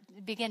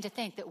begin to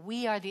think that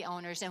we are the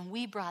owners and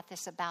we brought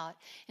this about,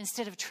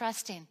 instead of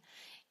trusting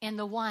in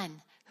the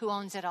one who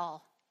owns it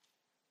all.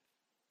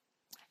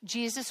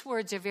 Jesus'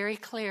 words are very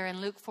clear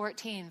in Luke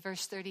 14,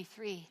 verse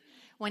 33,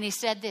 when he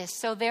said this,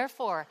 so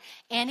therefore,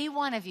 any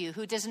one of you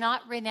who does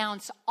not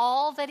renounce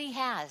all that he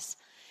has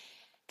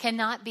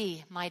cannot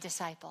be my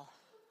disciple.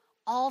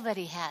 All that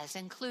he has,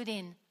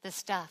 including the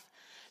stuff.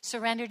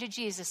 Surrender to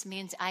Jesus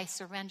means I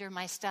surrender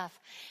my stuff.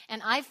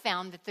 And I've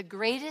found that the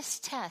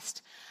greatest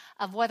test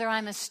of whether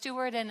I'm a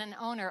steward and an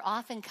owner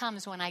often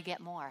comes when I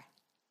get more.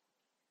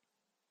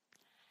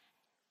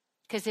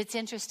 Because it's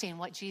interesting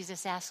what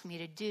Jesus asked me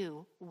to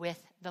do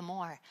with the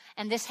more.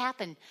 And this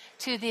happened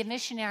to the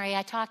missionary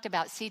I talked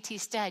about, C.T.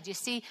 Studd. You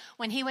see,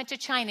 when he went to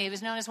China, he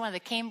was known as one of the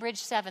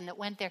Cambridge 7 that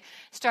went there,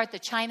 start the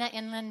China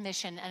Inland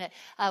Mission, and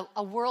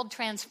a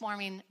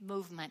world-transforming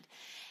movement.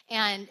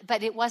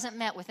 But it wasn't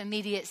met with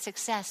immediate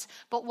success.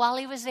 But while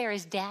he was there,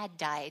 his dad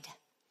died,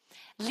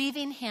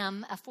 leaving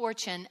him a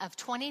fortune of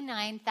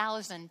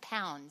 29,000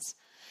 pounds.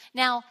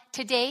 Now,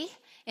 today,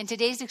 in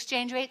today's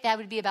exchange rate, that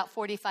would be about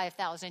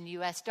 45,000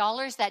 US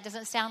dollars. That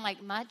doesn't sound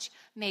like much,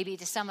 maybe,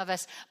 to some of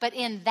us. But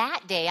in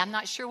that day, I'm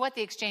not sure what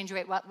the exchange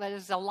rate was, but it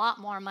was a lot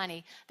more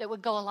money that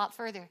would go a lot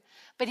further.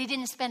 But he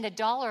didn't spend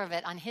 $1 of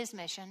it on his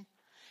mission.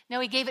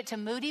 No, he gave it to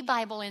Moody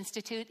Bible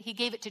Institute. He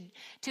gave it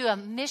to a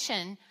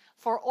mission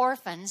for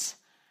orphans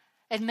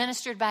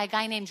administered by a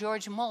guy named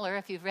George Muller,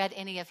 if you've read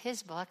any of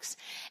his books.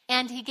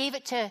 And he gave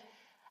it to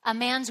a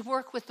man's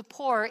work with the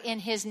poor in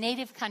his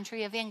native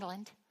country of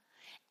England.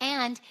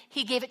 And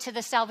he gave it to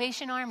the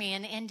Salvation Army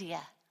in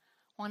India,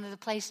 one of the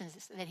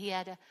places that he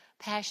had a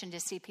passion to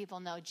see people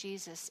know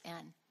Jesus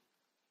in.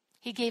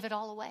 He gave it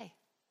all away.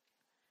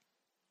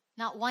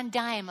 Not one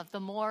dime of the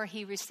more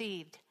he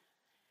received.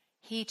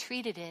 He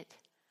treated it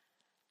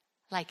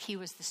like he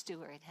was the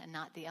steward and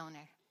not the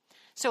owner.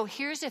 So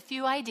here's a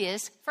few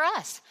ideas for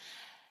us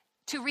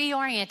to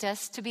reorient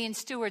us to being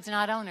stewards,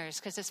 not owners,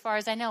 because as far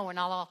as I know, we're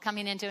not all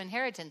coming into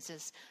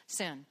inheritances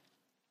soon.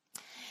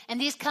 And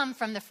these come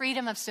from The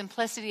Freedom of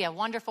Simplicity, a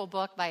wonderful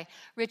book by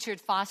Richard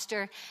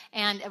Foster,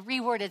 and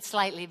reworded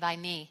slightly by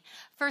me.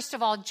 First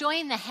of all,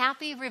 join the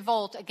happy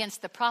revolt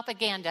against the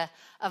propaganda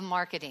of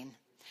marketing.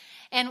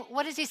 And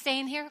what is he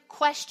saying here?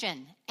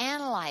 Question,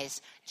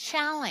 analyze,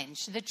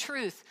 challenge the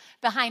truth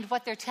behind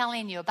what they're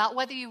telling you about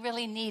whether you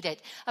really need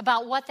it,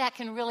 about what that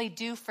can really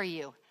do for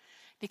you.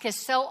 Because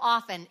so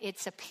often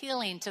it's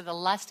appealing to the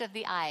lust of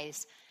the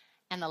eyes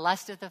and the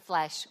lust of the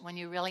flesh when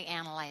you really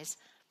analyze.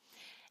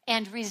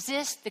 And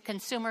resist the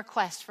consumer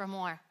quest for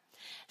more.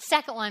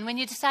 Second one, when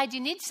you decide you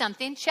need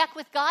something, check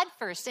with God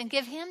first and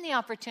give him the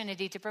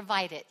opportunity to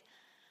provide it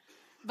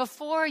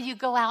before you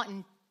go out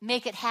and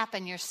make it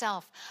happen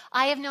yourself.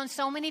 I have known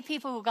so many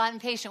people who got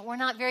impatient. We're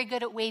not very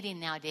good at waiting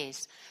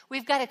nowadays.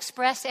 We've got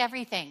express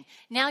everything.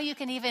 Now you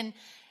can even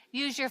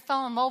use your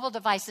phone, mobile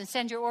device, and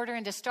send your order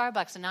into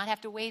Starbucks and not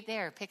have to wait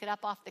there. Pick it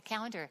up off the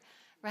counter,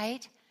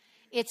 right?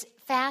 It's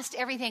fast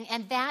everything.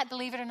 And that,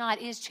 believe it or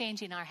not, is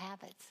changing our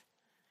habits.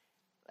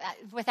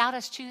 Without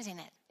us choosing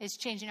it, it's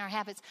changing our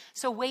habits.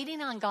 So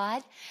waiting on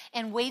God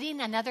and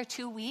waiting another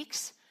 2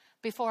 weeks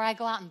before I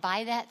go out and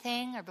buy that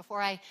thing or before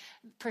I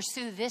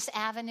pursue this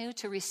avenue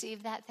to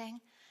receive that thing,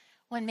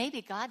 when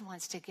maybe God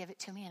wants to give it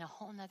to me in a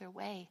whole nother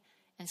way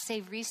and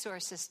save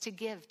resources to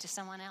give to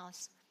someone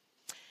else.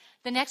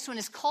 The next one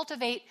is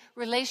cultivate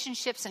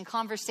relationships and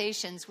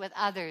conversations with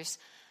others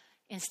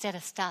instead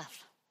of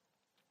stuff.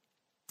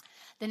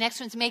 The next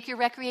one's make your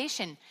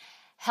recreation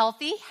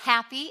healthy,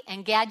 happy,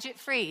 and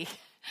gadget-free.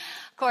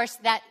 Of course,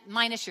 that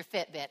minus your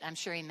Fitbit. I'm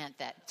sure he meant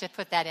that, to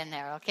put that in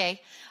there,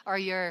 okay? Or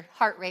your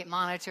heart rate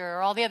monitor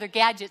or all the other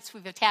gadgets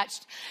we've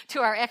attached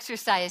to our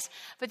exercise.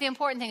 But the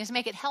important thing is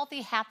make it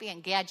healthy, happy,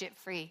 and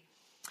gadget-free.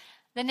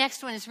 The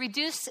next one is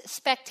reduce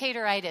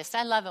spectatoritis.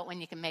 I love it when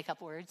you can make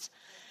up words.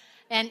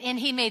 And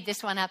he made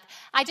this one up.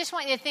 I just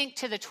want you to think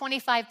to the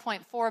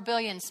 $25.4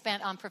 billion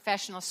spent on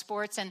professional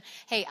sports. And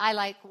hey, I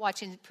like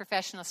watching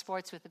professional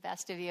sports with the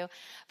best of you.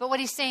 But what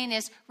he's saying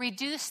is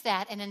reduce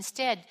that and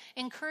instead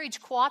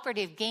encourage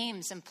cooperative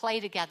games and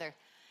play together.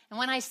 And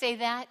when I say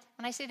that,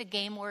 when I say the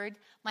game word,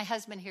 my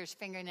husband hears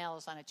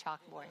fingernails on a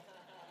chalkboard.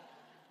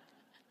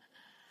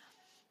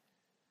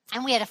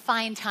 And we had a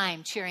fine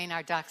time cheering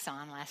our Ducks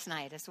on last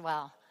night as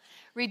well.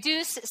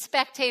 Reduce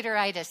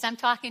spectatoritis. I'm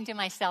talking to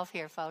myself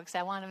here, folks.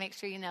 I want to make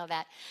sure you know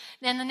that.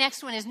 Then the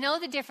next one is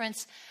know the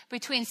difference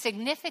between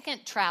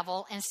significant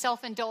travel and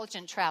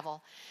self-indulgent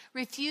travel.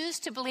 Refuse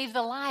to believe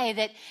the lie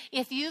that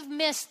if you've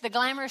missed the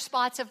glamour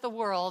spots of the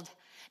world,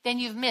 then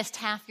you've missed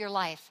half your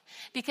life.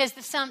 Because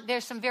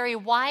there's some very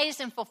wise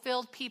and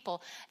fulfilled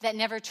people that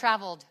never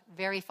traveled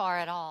very far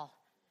at all.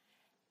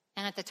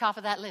 And at the top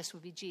of that list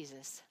would be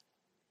Jesus.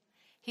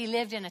 He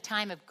lived in a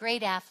time of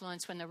great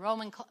affluence when the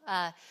Roman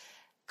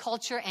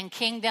culture and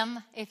kingdom,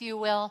 if you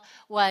will,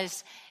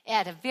 was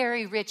at a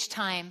very rich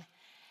time,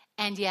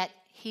 and yet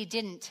he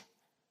didn't.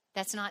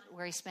 That's not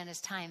where he spent his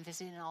time,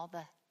 visiting all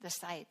the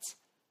sites.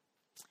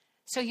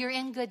 So you're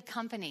in good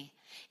company.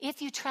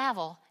 If you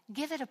travel,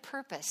 give it a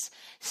purpose.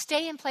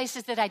 Stay in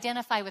places that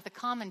identify with the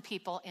common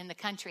people in the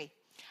country.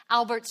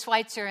 Albert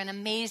Schweitzer, an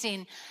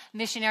amazing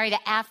missionary to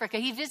Africa,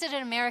 he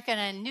visited America,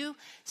 and a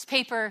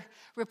newspaper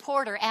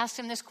reporter asked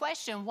him this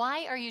question: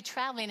 why are you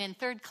traveling in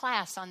third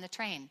class on the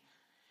train?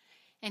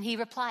 And he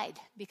replied,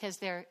 because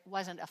there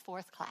wasn't a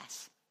fourth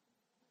class.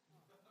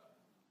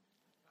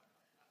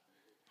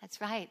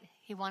 That's right.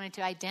 He wanted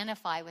to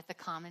identify with the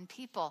common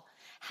people.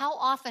 How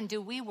often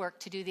do we work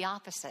to do the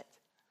opposite?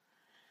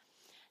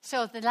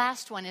 So the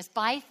last one is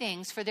buy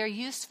things for their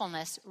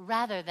usefulness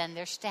rather than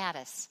their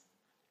status.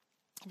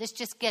 This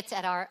just gets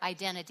at our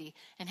identity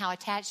and how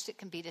attached it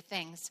can be to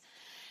things.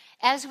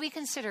 As we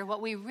consider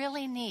what we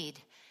really need,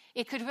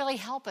 it could really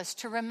help us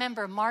to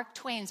remember Mark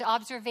Twain's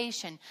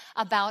observation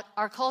about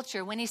our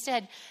culture when he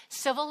said,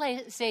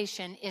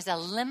 civilization is a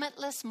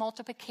limitless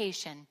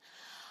multiplication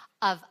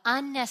of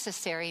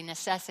unnecessary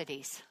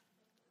necessities.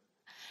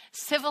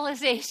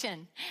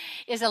 Civilization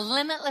is a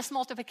limitless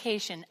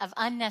multiplication of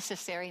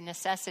unnecessary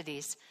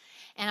necessities.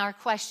 And our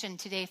question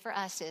today for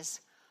us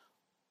is,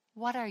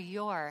 what are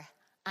your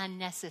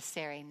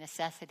unnecessary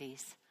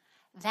necessities?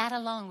 That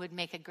alone would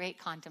make a great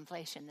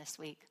contemplation this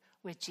week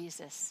with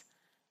Jesus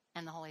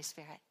and the Holy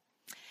Spirit.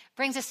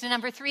 Brings us to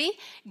number 3,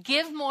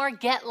 give more,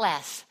 get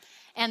less.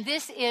 And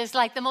this is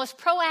like the most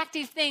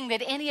proactive thing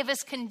that any of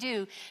us can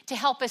do to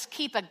help us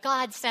keep a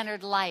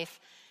God-centered life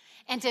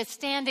and to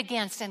stand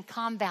against and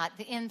combat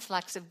the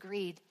influx of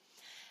greed.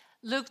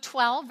 Luke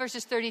 12,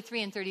 verses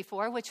 33 and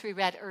 34, which we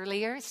read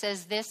earlier,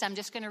 says this. I'm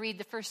just going to read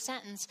the first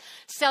sentence.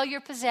 Sell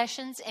your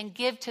possessions and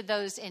give to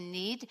those in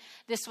need.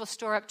 This will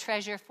store up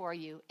treasure for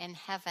you in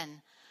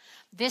heaven.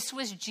 This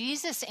was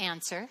Jesus'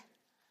 answer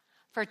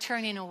for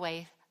turning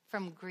away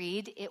from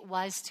greed. It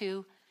was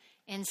to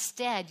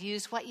instead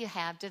use what you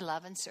have to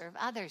love and serve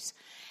others.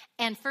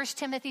 And 1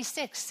 Timothy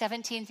 6,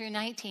 17 through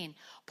 19,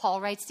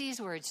 Paul writes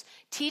these words: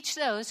 teach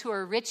those who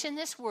are rich in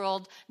this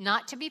world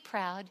not to be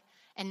proud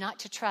and not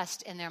to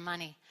trust in their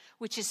money,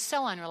 which is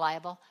so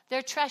unreliable.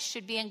 Their trust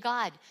should be in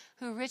God,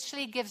 who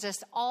richly gives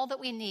us all that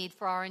we need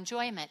for our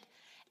enjoyment.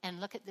 And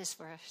look at this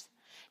verse.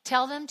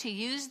 Tell them to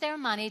use their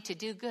money to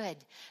do good.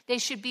 They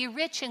should be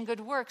rich in good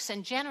works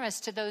and generous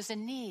to those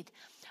in need,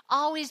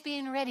 always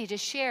being ready to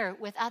share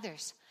with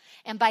others.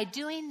 And by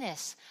doing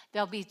this,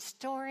 they'll be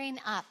storing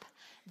up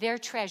their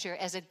treasure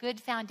as a good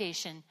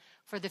foundation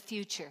for the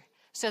future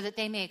so that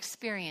they may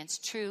experience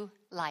true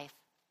life.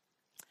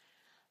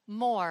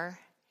 More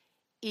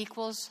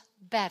equals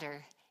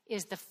better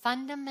is the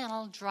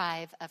fundamental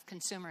drive of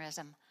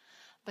consumerism.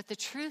 But the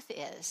truth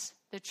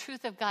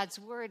of God's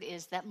word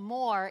is that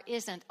more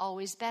isn't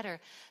always better.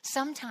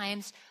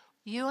 Sometimes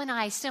you and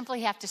I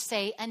simply have to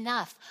say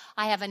enough.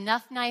 I have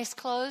enough nice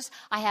clothes.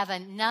 I have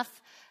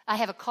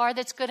a car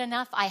that's good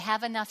enough. I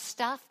have enough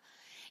stuff.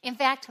 In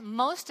fact,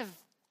 most of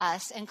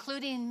us,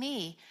 including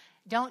me,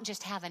 don't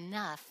just have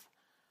enough.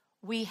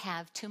 We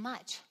have too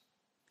much.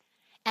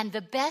 And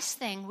the best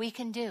thing we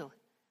can do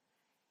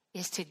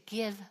is to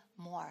give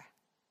more.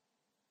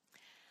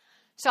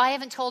 So I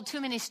haven't told too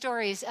many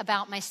stories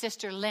about my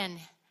sister Lynn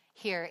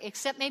here,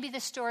 except maybe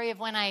the story of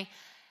when I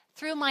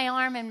threw my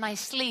arm in my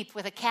sleep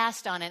with a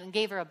cast on it and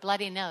gave her a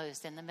bloody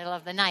nose in the middle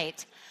of the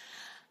night.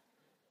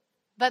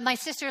 But my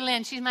sister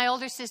Lynn, she's my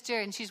older sister,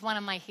 and she's one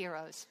of my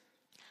heroes.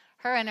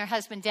 Her and her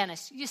husband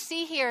Dennis. You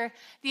see here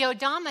the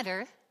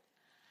odometer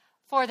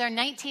for their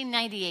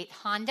 1998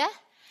 Honda,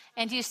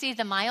 and do you see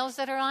the miles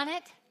that are on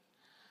it?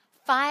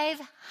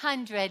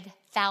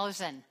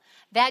 500,000.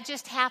 That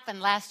just happened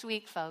last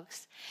week,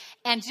 folks.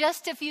 And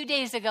just a few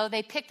days ago,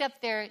 they picked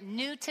up their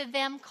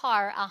new-to-them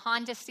car, a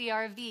Honda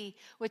CR-V,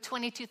 with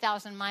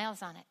 22,000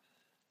 miles on it.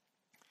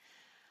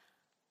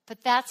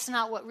 But that's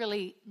not what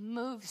really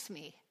moves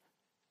me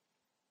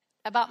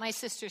about my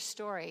sister's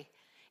story.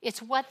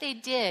 It's what they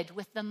did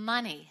with the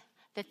money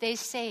that they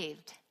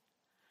saved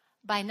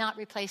by not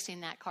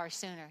replacing that car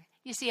sooner.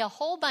 You see, a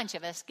whole bunch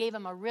of us gave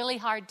them a really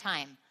hard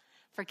time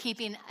for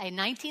keeping a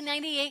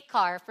 1998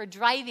 car, for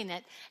driving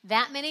it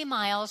that many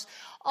miles.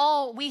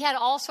 Oh, we had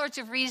all sorts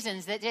of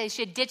reasons that they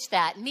should ditch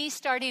that. Me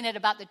starting at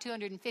about the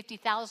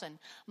 250,000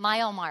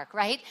 mile mark,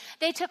 right?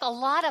 They took a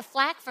lot of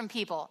flack from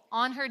people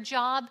on her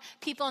job,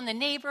 people in the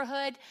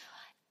neighborhood,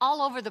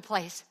 all over the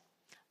place.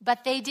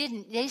 But they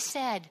didn't. They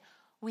said,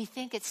 we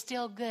think it's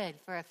still good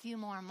for a few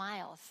more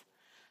miles.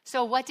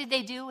 So what did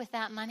they do with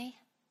that money?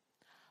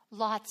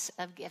 Lots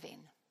of giving.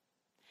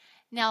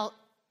 Now,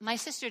 my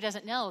sister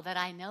doesn't know that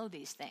I know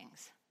these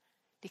things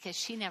because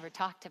she never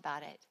talked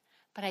about it.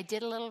 But I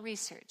did a little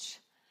research.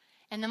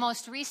 And the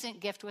most recent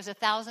gift was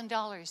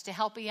 $1,000 to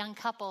help a young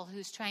couple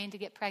who's trying to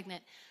get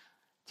pregnant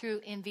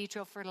through in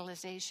vitro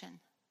fertilization.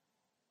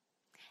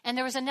 And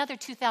there was another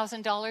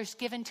 $2,000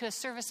 given to a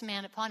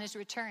serviceman upon his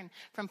return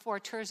from 4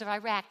 tours of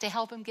Iraq to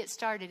help him get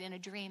started in a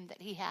dream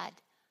that he had.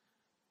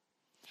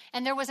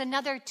 And there was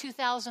another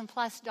 $2,000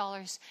 plus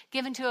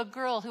given to a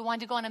girl who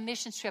wanted to go on a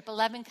mission trip,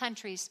 11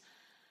 countries,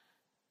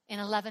 in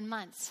 11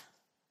 months.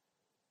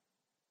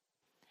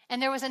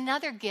 And there was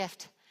another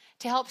gift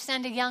to help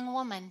send a young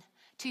woman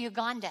to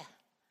Uganda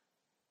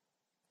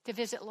to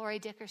visit Lori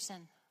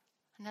Dickerson,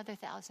 another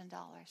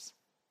 $1,000.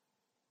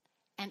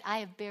 And I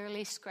have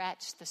barely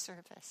scratched the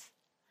surface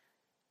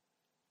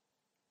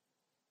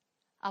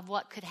of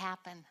what could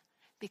happen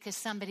because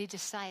somebody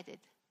decided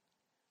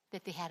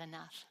that they had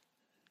enough.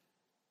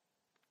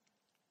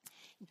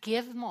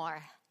 Give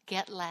more,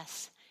 get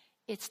less.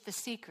 It's the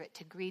secret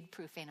to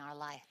greed-proofing our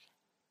life.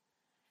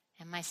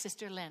 And my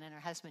sister Lynn and her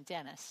husband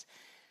Dennis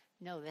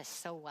know this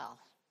so well.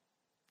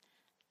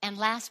 And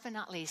last but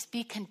not least,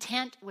 be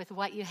content with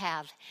what you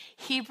have.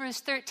 Hebrews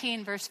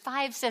 13 verse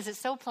 5 says it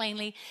so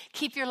plainly.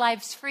 Keep your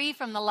lives free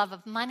from the love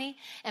of money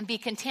and be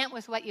content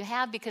with what you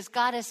have because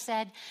God has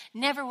said,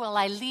 never will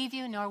I leave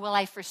you nor will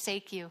I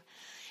forsake you.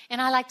 And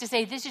I like to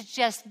say this is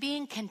just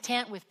being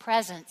content with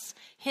presence,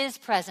 His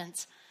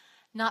presence,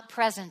 not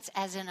presence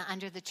as in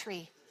under the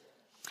tree.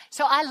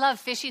 So I love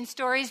fishing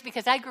stories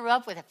because I grew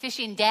up with a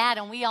fishing dad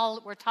and we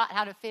all were taught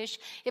how to fish.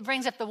 It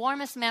brings up the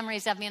warmest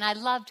memories of me and I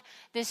loved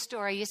this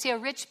story. You see, a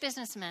rich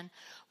businessman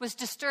was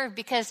disturbed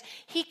because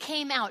he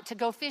came out to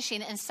go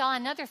fishing and saw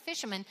another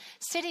fisherman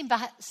sitting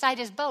beside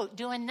his boat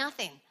doing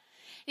nothing.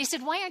 He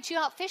said, why aren't you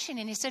out fishing?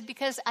 And he said,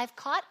 because I've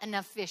caught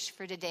enough fish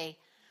for today.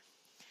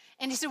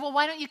 And he said, well,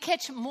 why don't you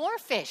catch more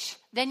fish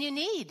than you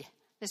need?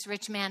 This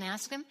rich man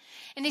asked him.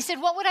 And he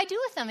said, what would I do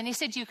with them? And he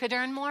said, you could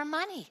earn more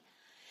money.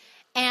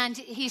 And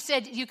he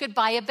said you could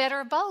buy a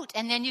better boat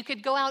and then you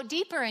could go out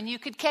deeper and you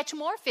could catch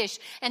more fish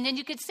and then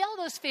you could sell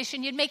those fish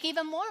and you'd make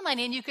even more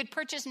money and you could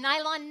purchase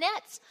nylon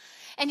nets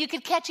and you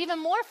could catch even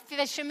more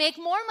fish and make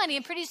more money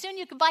and pretty soon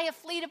you could buy a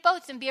fleet of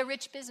boats and be a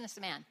rich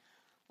businessman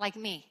like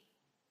me.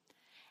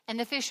 And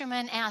the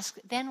fisherman asked,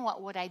 then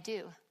what would I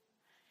do?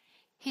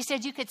 He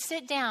said, you could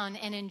sit down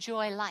and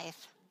enjoy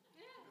life.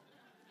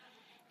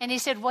 And he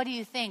said, what do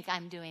you think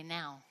I'm doing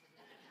now?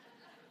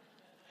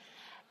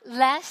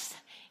 Less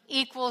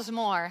equals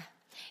more.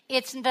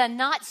 It's the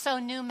not so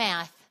new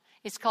math.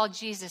 It's called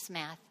Jesus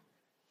math.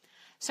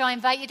 So I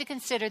invite you to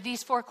consider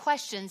these 4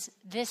 questions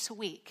this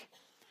week.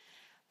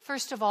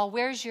 First of all,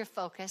 where's your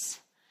focus?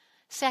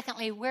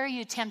 Secondly, where are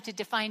you tempted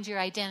to find your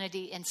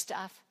identity in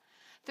stuff?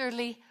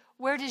 Thirdly,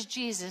 where does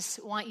Jesus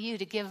want you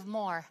to give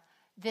more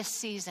this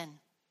season?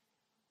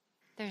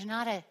 There's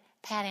not a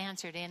pat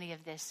answer to any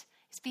of this.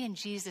 It's being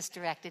Jesus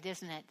directed,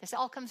 isn't it? This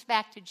all comes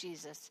back to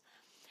Jesus.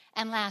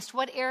 And last,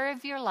 what area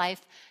of your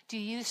life do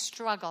you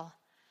struggle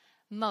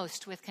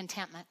most with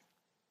contentment.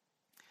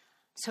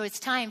 So it's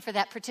time for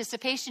that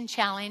participation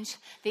challenge,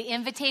 the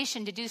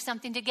invitation to do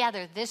something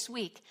together this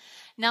week.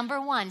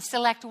 Number 1,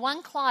 select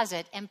one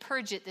closet and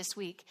purge it this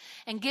week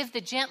and give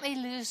the gently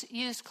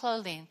used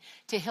clothing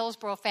to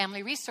Hillsborough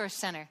Family Resource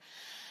Center.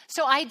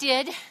 So I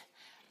did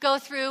go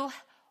through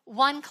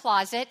one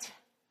closet.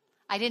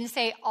 I didn't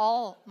say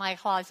all my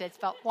closets,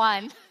 but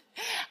one.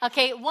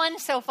 Okay, one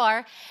so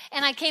far.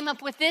 And I came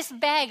up with this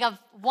bag of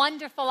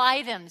wonderful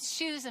items,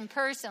 shoes and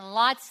purse and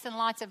lots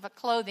of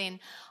clothing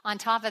on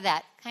top of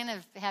that. Kind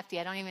of hefty.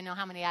 I don't even know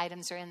how many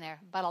items are in there,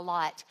 but a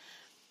lot.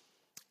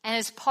 And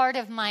as part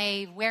of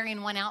my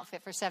wearing one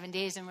outfit for 7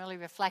 days and really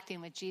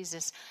reflecting with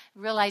Jesus,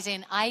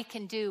 realizing I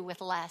can do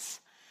with less.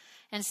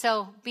 And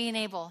so being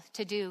able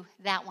to do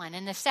that one.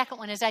 And the second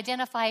one is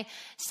identify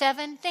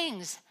 7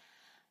 things,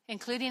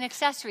 including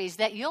accessories,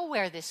 that you'll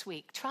wear this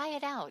week. Try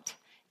it out.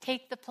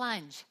 Take the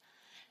plunge.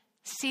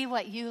 See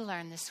what you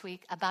learn this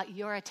week about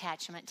your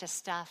attachment to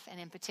stuff, and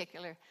in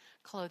particular,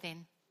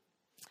 clothing.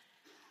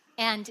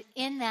 And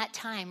in that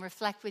time,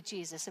 reflect with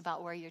Jesus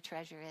about where your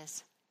treasure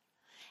is.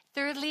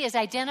 Thirdly is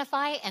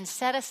identify and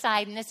set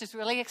aside, and this is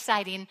really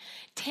exciting,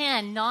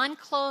 10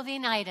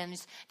 non-clothing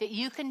items that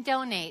you can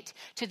donate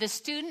to the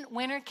Student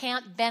Winter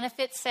Camp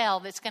Benefit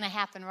Sale that's going to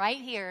happen right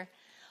here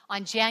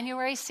on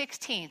January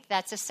 16th.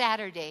 That's a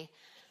Saturday.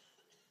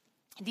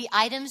 The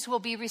items will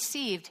be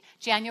received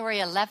January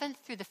 11th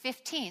through the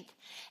 15th,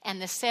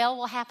 and the sale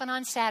will happen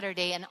on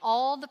Saturday, and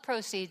all the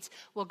proceeds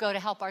will go to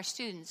help our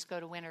students go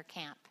to winter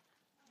camp.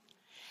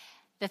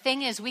 The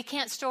thing is, we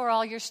can't store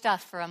all your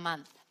stuff for a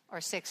month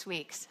or 6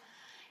 weeks.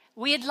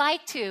 We'd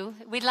like to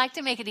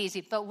make it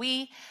easy, but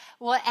we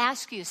will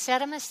ask you, set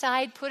them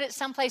aside, put it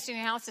someplace in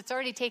your house. It's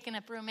already taken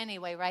up room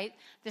anyway, right?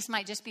 This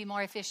might just be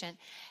more efficient.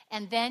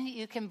 And then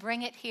you can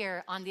bring it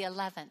here on the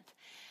 11th.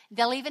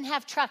 They'll even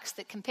have trucks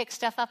that can pick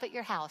stuff up at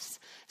your house.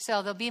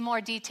 So there'll be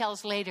more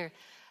details later.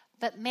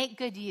 But make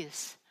good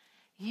use.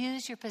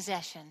 Use your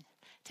possession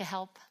to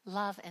help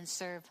love and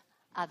serve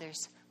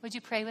others. Would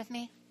you pray with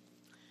me?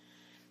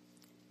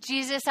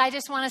 Jesus, I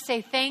just want to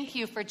say thank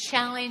you for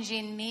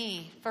challenging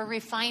me, for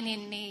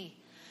refining me.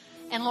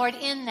 And Lord,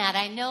 in that,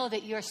 I know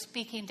that you're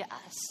speaking to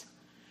us.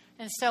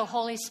 And so,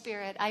 Holy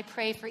Spirit, I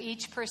pray for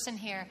each person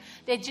here.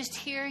 They just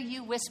hear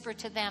you whisper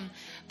to them.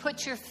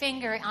 Put your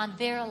finger on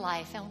their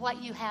life and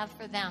what you have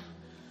for them.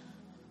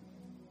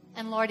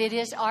 And Lord, it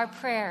is our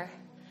prayer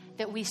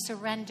that we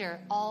surrender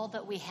all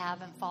that we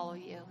have and follow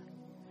you.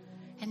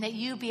 And that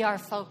you be our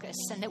focus,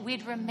 and that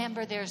we'd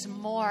remember there's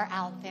more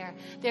out there.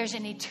 There's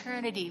an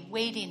eternity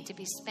waiting to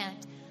be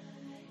spent.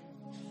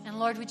 And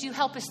Lord, would you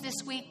help us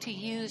this week to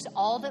use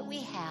all that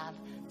we have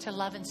to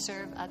love and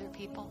serve other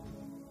people?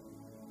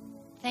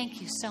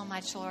 Thank you so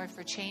much, Lord,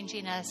 for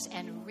changing us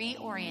and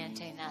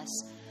reorienting us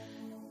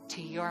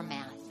to your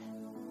math,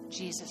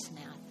 Jesus'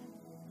 math.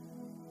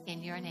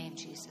 In your name,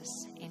 Jesus,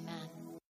 amen.